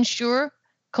ensure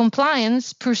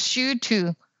compliance pursuant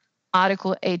to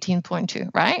Article 18.2,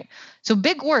 right? So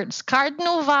big words,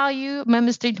 cardinal value,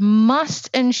 member state must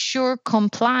ensure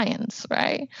compliance,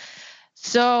 right?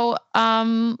 So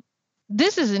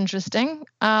this is interesting.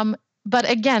 But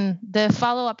again, the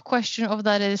follow-up question of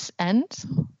that is, and?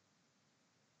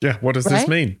 Yeah, what does this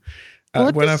mean?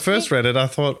 When I first read it, I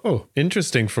thought, oh,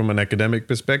 interesting from an academic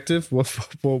perspective. What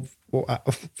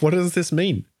does this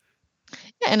mean?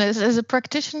 Yeah, and as a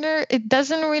practitioner, it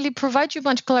doesn't really provide you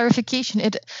much clarification.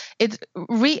 It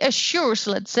reassures,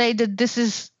 let's say, that this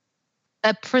is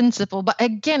a principle. But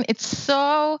again, it's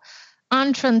so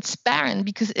untransparent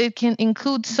because it can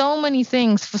include so many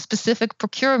things for specific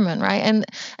procurement, right? And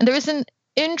there is an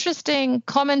interesting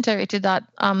commentary to that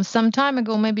some time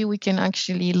ago. Maybe we can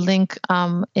actually link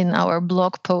in our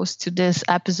blog post to this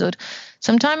episode.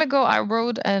 Some time ago, I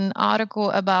wrote an article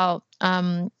about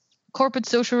corporate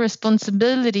social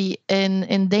responsibility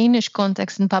in Danish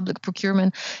context in public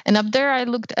procurement. And up there, I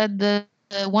looked at the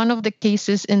one of the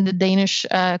cases in the Danish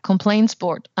complaints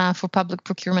board for public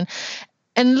procurement.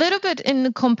 And a little bit in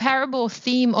the comparable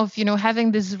theme of,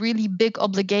 having these really big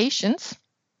obligations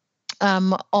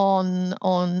on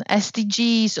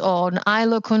SDGs, on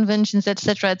ILO conventions,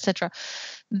 etc., etc.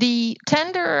 The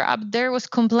tenderer up there was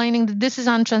complaining that this is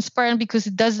untransparent because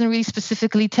it doesn't really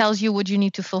specifically tells you what you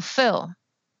need to fulfill.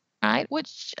 Right,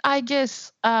 which I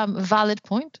guess valid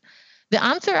point. The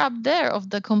answer up there of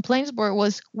the complaints board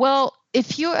was, well,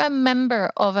 if you're a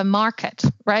member of a market,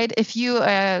 right, if you're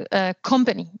a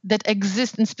company that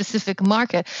exists in specific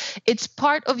market, it's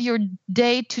part of your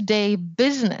day-to-day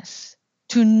business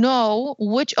to know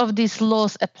which of these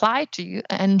laws apply to you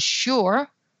and ensure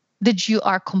that you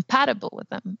are compatible with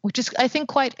them, which is, I think,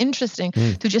 quite interesting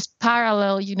to just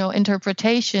parallel,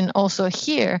 interpretation also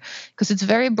here, because it's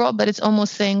very broad, but it's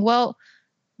almost saying, well,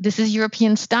 this is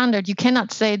European standard. You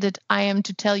cannot say that I am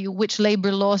to tell you which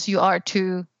labor laws you are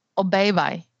to obey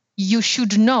by. You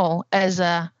should know as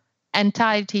an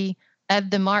entity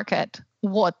at the market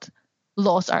what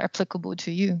laws are applicable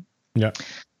to you. Yeah.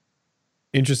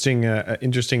 Interesting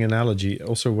analogy.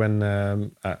 Also, when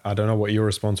I don't know what your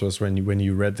response was when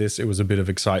you read this, it was a bit of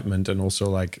excitement and also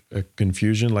like a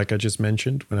confusion, like I just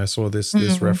mentioned when I saw this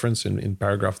reference in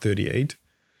paragraph 38.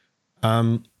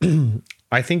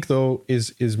 I think, though,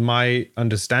 is my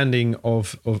understanding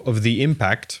of the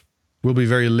impact will be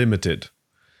very limited.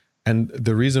 And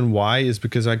the reason why is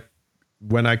because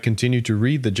when I continue to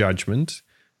read the judgment,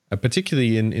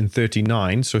 particularly in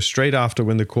 39, so straight after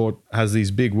when the court has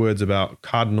these big words about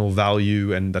cardinal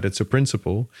value and that it's a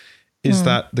principle, is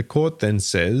that the court then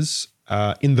says,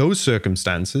 in those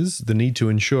circumstances, the need to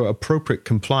ensure appropriate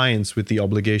compliance with the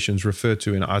obligations referred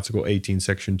to in Article 18,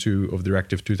 Section 2 of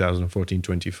Directive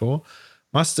 2014-24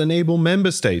 must enable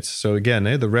member states. So again,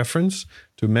 the reference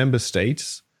to member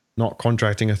states, not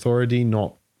contracting authority,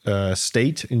 not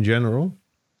state in general,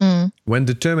 when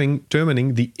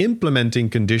determining the implementing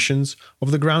conditions of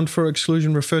the ground for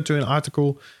exclusion referred to in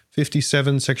Article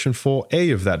 57, Section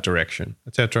 4A of that direction,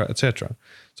 etc., etc.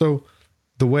 So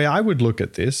the way I would look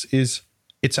at this is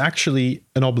it's actually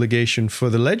an obligation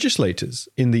for the legislators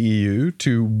in the EU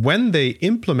to, when they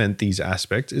implement these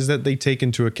aspects, is that they take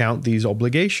into account these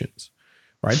obligations,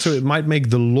 right? So it might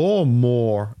make the law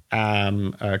more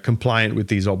compliant with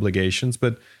these obligations,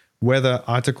 but whether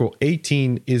Article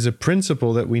 18 is a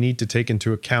principle that we need to take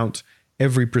into account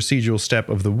every procedural step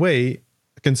of the way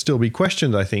can still be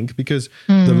questioned, I think, because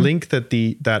the link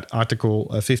that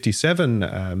Article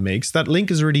 57 makes, that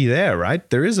link is already there, right?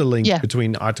 There is a link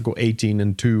between Article 18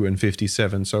 and 2 and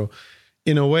 57. So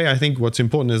in a way, I think what's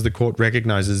important is the court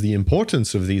recognizes the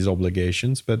importance of these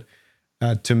obligations, but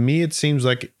to me, it seems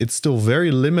like it's still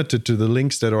very limited to the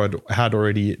links that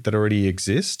already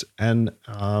exist. And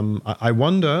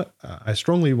I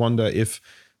strongly wonder if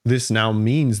this now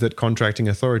means that contracting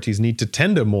authorities need to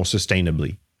tender more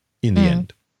sustainably in the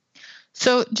end.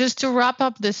 So just to wrap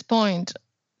up this point,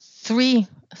 three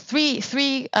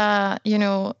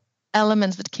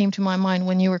elements that came to my mind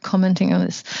when you were commenting on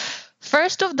this.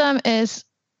 First of them is,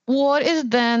 what is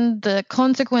then the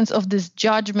consequence of this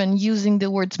judgment using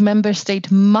the words member state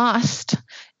must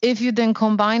if you then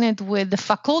combine it with the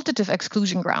facultative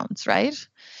exclusion grounds, right?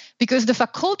 Because the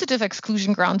facultative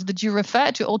exclusion grounds that you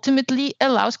refer to ultimately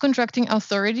allows contracting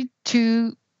authority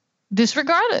to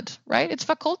disregard it, right? It's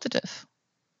facultative.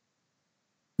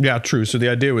 Yeah, true. So the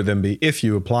idea would then be, if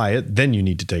you apply it, then you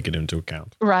need to take it into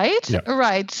account. Right,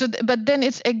 right. So, but then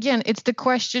it's the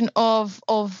question of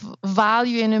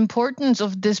value and importance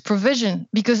of this provision.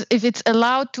 Because if it's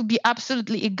allowed to be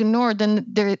absolutely ignored, then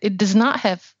it does not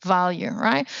have value,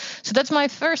 right? So that's my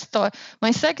first thought. My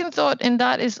second thought in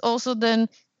that is also then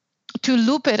to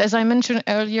loop it, as I mentioned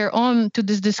earlier on, to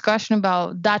this discussion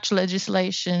about Dutch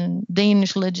legislation,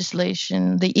 Danish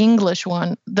legislation, the English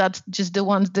one. That's just the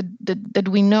ones that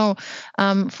we know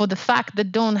for the fact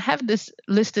that don't have this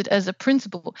listed as a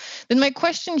principle. Then my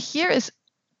question here is,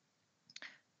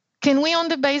 can we, on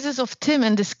the basis of Tim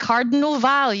and this cardinal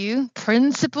value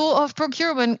principle of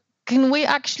procurement, can we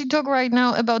actually talk right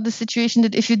now about the situation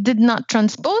that if you did not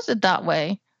transpose it that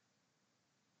way,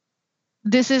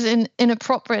 this is an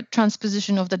inappropriate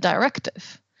transposition of the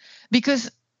directive? Because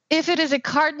if it is a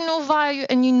cardinal value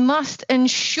and you must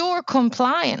ensure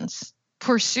compliance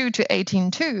pursuant to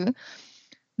 18.2,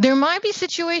 there might be a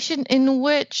situation in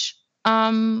which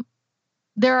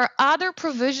there are other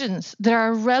provisions that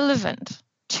are relevant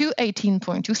to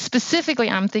 18.2. Specifically,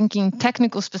 I'm thinking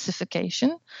technical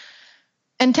specification.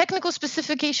 And technical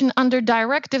specification under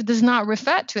directive does not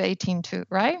refer to 18.2,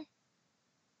 right?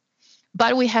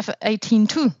 But we have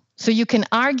 18.2. So you can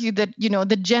argue that,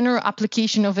 the general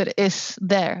application of it is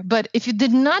there. But if you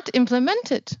did not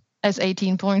implement it as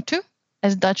 18.2,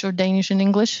 as Dutch or Danish and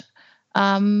English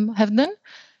have done,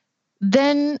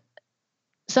 then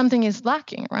something is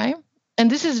lacking, right? And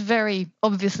this is very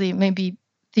obviously maybe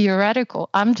theoretical.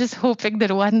 I'm just hoping that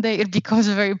one day it becomes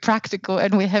very practical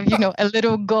and we have, a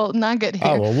little gold nugget here.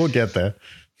 Oh, well, we'll get there.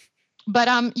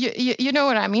 But you know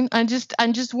what I mean. I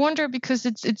just wonder, because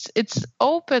it's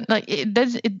open, like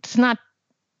it's not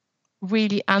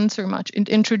really answer much. It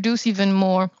introduce even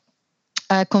more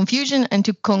confusion. And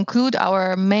to conclude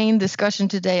our main discussion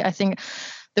today, I think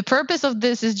the purpose of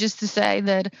this is just to say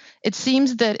that it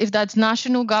seems that if that's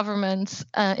national governments,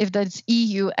 if that's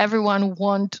EU, everyone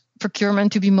want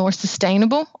procurement to be more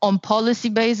sustainable on policy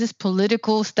basis,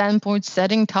 political standpoint,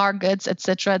 setting targets,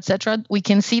 etc., etc. We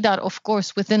can see that, of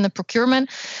course, within the procurement,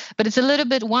 but it's a little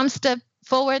bit one step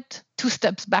forward, two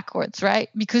steps backwards, right?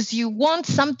 Because you want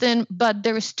something, but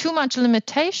there is too much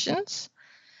limitations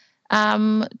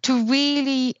to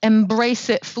really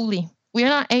embrace it fully. We are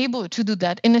not able to do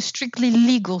that in a strictly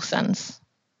legal sense,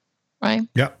 right?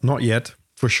 Yeah, not yet.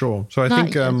 For sure. So I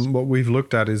think what we've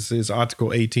looked at is Article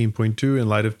 18.2 in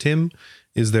light of Tim.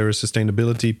 Is there a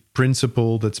sustainability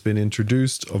principle that's been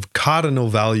introduced of cardinal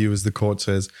value, as the court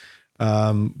says,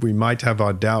 We might have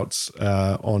our doubts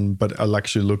on, but I'll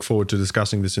actually look forward to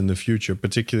discussing this in the future,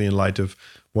 particularly in light of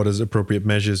what does appropriate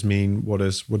measures mean? What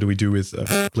do we do with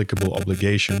applicable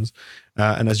obligations?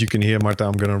 And as you can hear, Marta,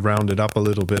 I'm going to round it up a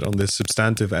little bit on this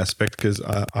substantive aspect, because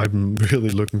I'm really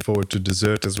looking forward to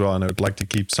dessert as well, and I would like to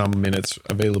keep some minutes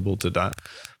available to that.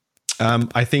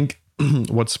 I think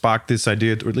what sparked this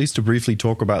idea, or at least to briefly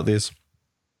talk about this,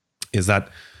 is that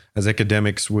as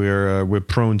academics, we're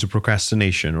prone to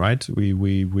procrastination, right?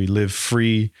 We live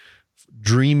free,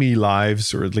 dreamy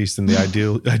lives, or at least in the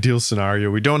ideal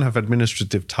scenario. We don't have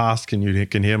administrative tasks, and you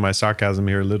can hear my sarcasm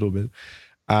here a little bit.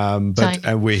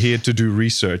 And we're here to do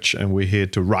research, and we're here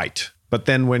to write. But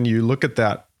then when you look at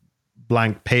that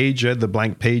blank page, the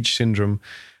blank page syndrome,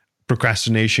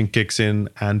 procrastination kicks in,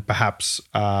 and perhaps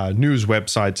news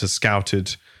websites are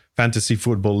scouted, fantasy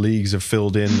football leagues are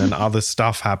filled in, and other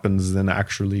stuff happens than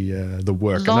actually the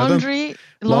work.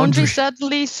 Laundry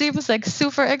suddenly seems like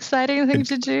super exciting thing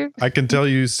to do. I can tell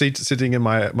you, sitting in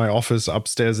my office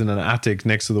upstairs in an attic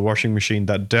next to the washing machine,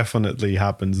 that definitely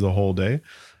happens the whole day.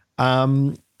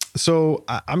 So,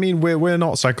 I mean, we're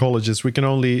not psychologists. We can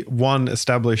only,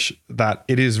 establish that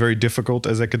it is very difficult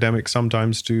as academics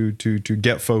sometimes to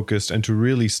get focused and to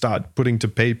really start putting to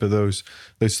paper those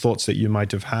thoughts that you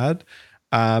might have had.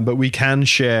 But we can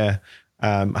share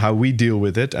how we deal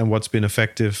with it and what's been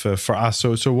effective for us.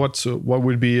 So what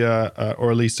would be,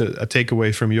 or at least a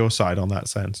takeaway from your side in that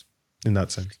sense?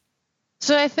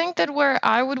 So I think that where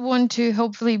I would want to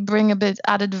hopefully bring a bit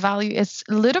added value is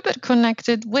a little bit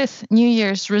connected with New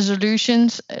Year's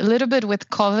resolutions, a little bit with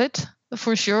COVID,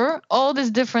 for sure. All these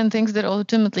different things that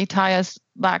ultimately tie us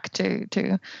back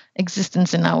to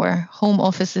existence in our home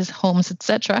offices, homes,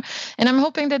 etc. And I'm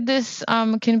hoping that this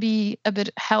can be a bit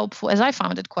helpful, as I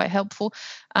found it quite helpful,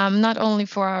 not only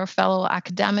for our fellow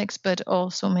academics, but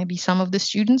also maybe some of the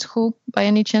students who, by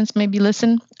any chance, maybe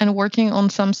listen and working on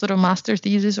some sort of master's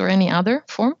thesis or any other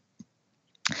form.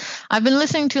 I've been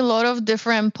listening to a lot of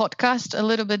different podcasts, a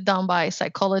little bit done by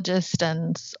psychologists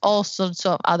and all sorts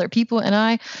of other people, and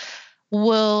I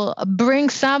will bring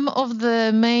some of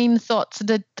the main thoughts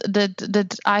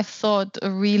that I thought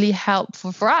really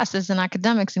helpful for us as an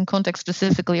academics in context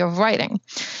specifically of writing.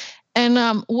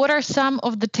 And what are some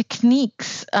of the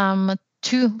techniques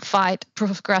to fight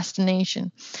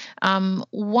procrastination?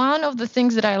 One of the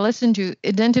things that I listened to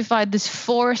identified this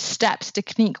 4 steps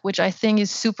technique, which I think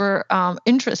is super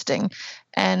interesting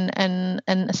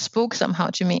and spoke somehow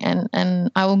to me.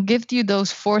 And I will give you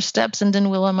those 4 steps, and then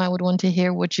Willem, I would want to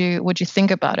hear what you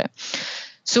think about it.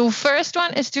 So first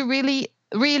one is to really,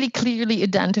 really clearly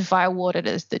identify what it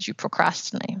is that you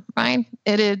procrastinate, right?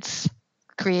 It is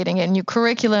creating a new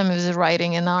curriculum, is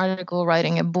writing an article,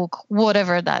 writing a book,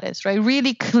 whatever that is, right?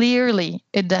 Really clearly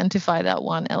identify that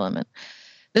one element.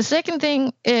 The second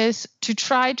thing is to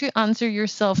try to answer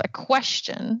yourself a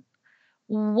question.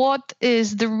 What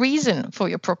is the reason for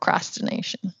your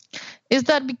procrastination? Is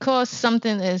that because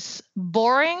something is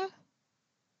boring,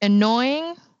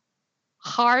 annoying,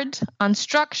 hard,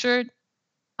 unstructured,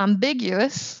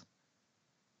 ambiguous,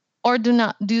 or do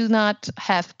not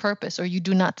have purpose, or you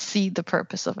do not see the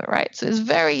purpose of it, right? So it's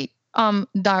very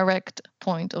direct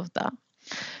point of that.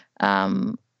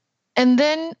 And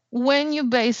then when you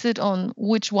base it on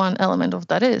which one element of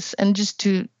that is, and just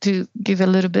to give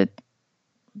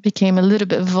became a little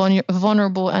bit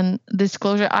vulnerable and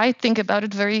disclosure, I think about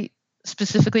it very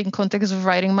specifically in context of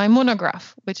writing my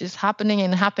monograph, which is happening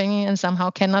and somehow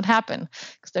cannot happen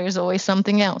because there is always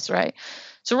something else, right?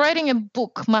 So writing a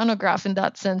book monograph in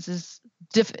that sense is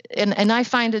and I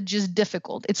find it just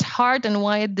difficult. It's hard, and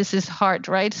why this is hard,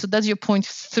 right? So that's your point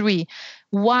 3,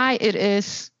 why it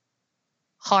is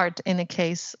hard in the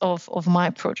case of my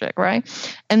project, right?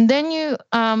 And then you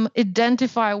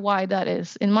identify why that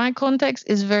is. In my context,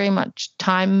 is very much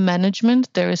time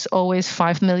management. There is always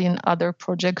 5 million other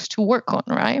projects to work on,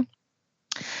 right?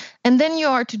 And then you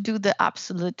are to do the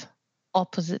absolute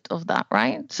opposite of that,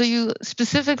 right? So you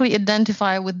specifically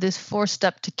identify with this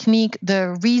 4-step technique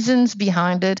the reasons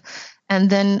behind it, and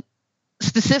then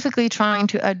specifically trying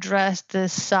to address the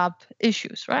sub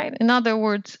issues, right? In other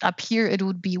words, up here it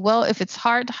would be, well, if it's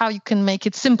hard, how you can make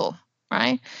it simple,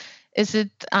 right? Is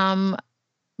it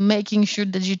making sure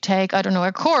that you take, I don't know,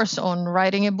 a course on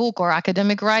writing a book or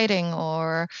academic writing,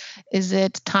 or is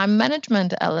it time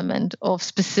management element of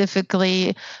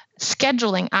specifically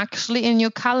scheduling actually in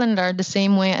your calendar the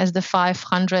same way as the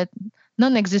 500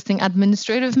 non-existing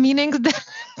administrative meetings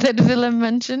that Willem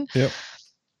mentioned? Yep.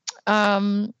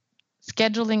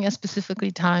 Scheduling a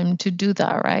specifically time to do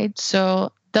that, right?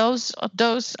 So those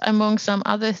among some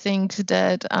other things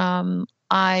that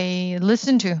I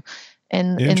listened to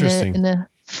in the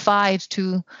fight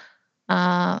to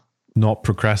not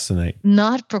procrastinate.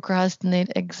 Not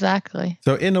procrastinate, exactly.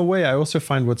 So in a way, I also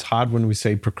find what's hard when we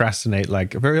say procrastinate,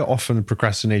 like very often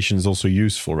procrastination is also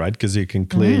useful, right? Because it can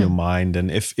clear your mind.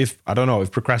 And if I don't know,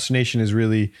 if procrastination is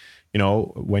really,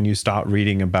 when you start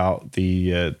reading about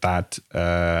that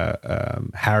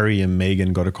Harry and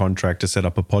Meghan got a contract to set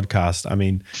up a podcast, I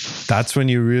mean, that's when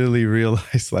you really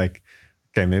realize like,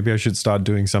 okay, maybe I should start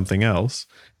doing something else.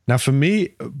 Now, for me,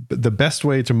 the best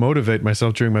way to motivate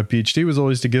myself during my PhD was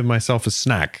always to give myself a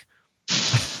snack.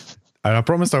 And I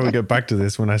promised I would get back to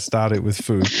this when I started with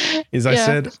food, I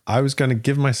said I was going to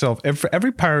give myself, for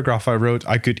every paragraph I wrote,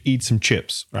 I could eat some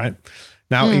chips, right?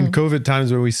 Now, in COVID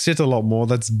times where we sit a lot more,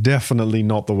 that's definitely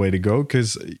not the way to go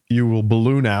because you will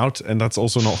balloon out and that's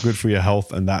also not good for your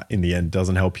health. And that in the end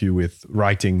doesn't help you with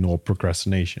writing nor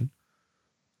procrastination.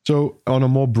 So on a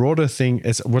more broader thing,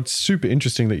 what's super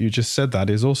interesting that you just said that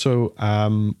is also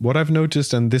what I've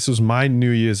noticed, and this was my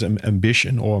New Year's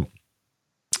ambition or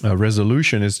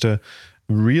resolution, is to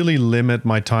really limit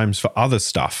my times for other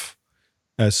stuff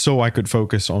so I could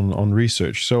focus on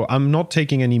research. So I'm not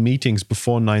taking any meetings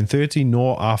before 9:30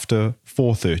 nor after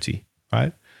 4:30,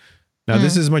 right? Now,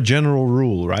 this is my general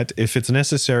rule, right? If it's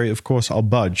necessary, of course, I'll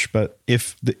budge. But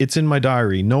if it's in my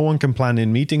diary, no one can plan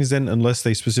in meetings then unless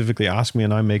they specifically ask me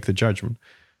and I make the judgment.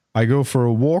 I go for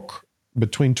a walk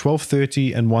between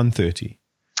 12:30 and 1:30.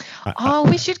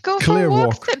 We should go for a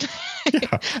walk.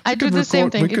 Yeah, I do the same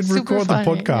thing. We could record the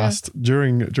podcast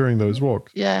during those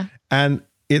walks. Yeah. And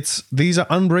these are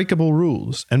unbreakable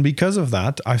rules. And because of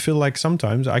that, I feel like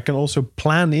sometimes I can also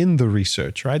plan in the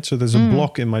research, right? So there's a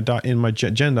block in my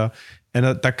agenda and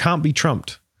that can't be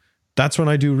trumped. That's when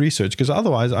I do research because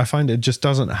otherwise I find it just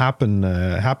doesn't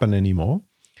happen anymore.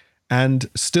 And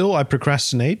still I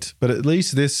procrastinate, but at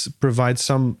least this provides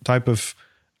some type of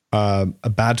a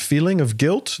bad feeling of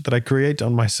guilt that I create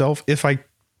on myself if I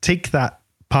take that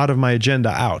part of my agenda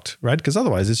out, right? Because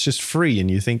otherwise it's just free and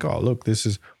you think, oh, look,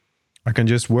 I can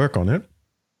just work on it.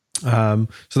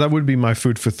 So that would be my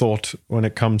food for thought when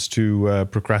it comes to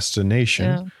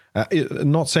procrastination. Yeah.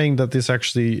 Not saying that this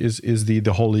actually is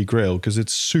the holy grail, because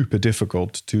it's super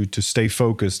difficult to stay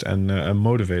focused and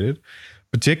motivated,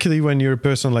 particularly when you're a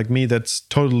person like me that's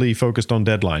totally focused on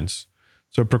deadlines.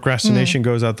 So procrastination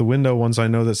goes out the window once I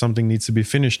know that something needs to be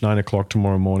finished 9 o'clock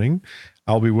tomorrow morning.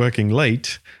 I'll be working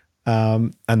late.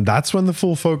 And that's when the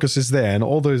full focus is there. And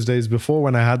all those days before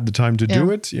when I had the time to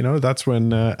do it, that's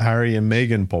when Harry and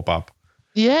Meghan pop up.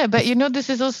 Yeah, but this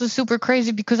is also super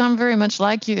crazy because I'm very much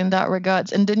like you in that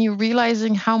regards. And then you're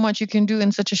realizing how much you can do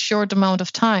in such a short amount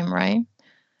of time, right?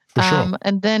 For sure.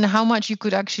 And then how much you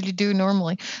could actually do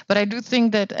normally. But I do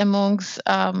think that amongst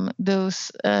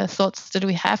those thoughts that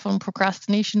we have on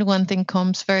procrastination, one thing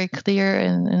comes very clear,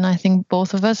 and I think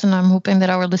both of us, and I'm hoping that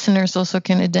our listeners also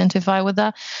can identify with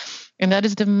that, and that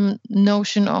is the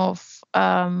notion of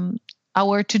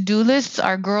our to-do lists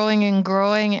are growing and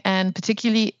growing, and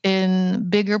particularly in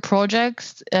bigger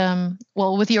projects.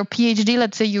 With your PhD,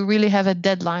 let's say you really have a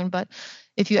deadline, but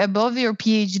if you're above your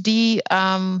PhD,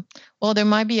 there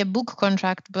might be a book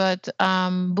contract, but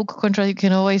book contract you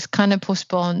can always kind of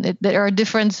postpone. There are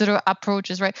different sort of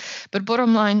approaches, right? But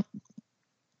bottom line,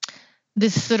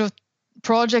 this sort of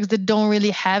projects that don't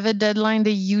really have a deadline,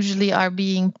 they usually are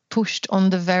being pushed on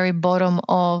the very bottom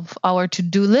of our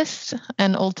to-do list.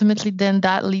 And ultimately, then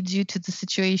that leads you to the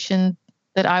situation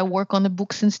that I work on the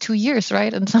book since 2 years,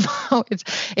 right? And somehow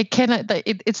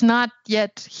it's not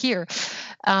yet here.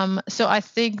 So I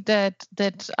think that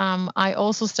I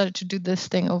also started to do this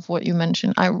thing of what you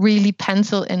mentioned. I really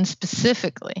pencil in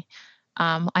specifically.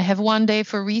 I have 1 day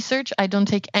for research. I don't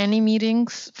take any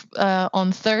meetings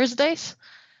on Thursdays.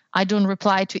 I don't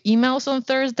reply to emails on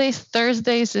Thursdays.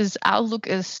 Thursdays Outlook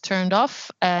is turned off,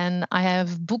 and I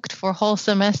have booked for whole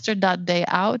semester that day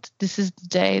out. This is the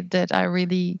day that I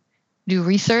really do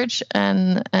research,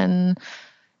 and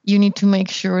you need to make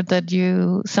sure that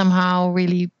you somehow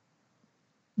really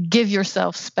give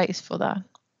yourself space for that,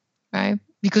 right?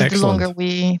 Because Excellent. The longer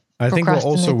we I think what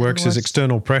also works is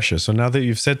external pressure. So now that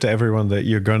you've said to everyone that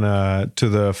you're to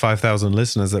the 5,000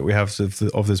 listeners that we have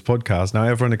of this podcast, now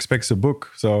everyone expects a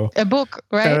book. So a book,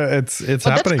 right? It's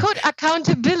happening. That's called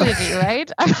accountability,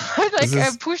 right?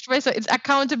 I pushed myself. It's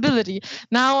accountability.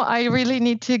 Now I really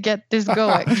need to get this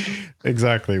going.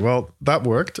 Exactly. Well, that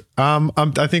worked.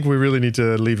 I think we really need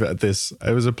to leave it at this.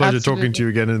 It was a pleasure talking to you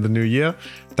again in the new year.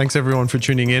 Thanks everyone for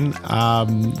tuning in.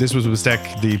 This was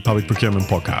Bestek, the Public Procurement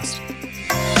Podcast.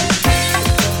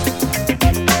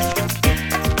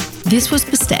 This was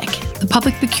Bestek, the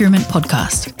Public Procurement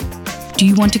Podcast. Do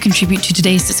you want to contribute to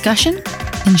today's discussion?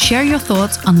 Then share your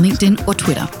thoughts on LinkedIn or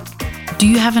Twitter. Do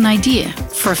you have an idea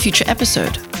for a future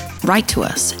episode? Write to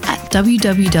us at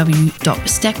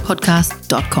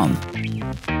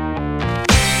www.bestekpodcast.com.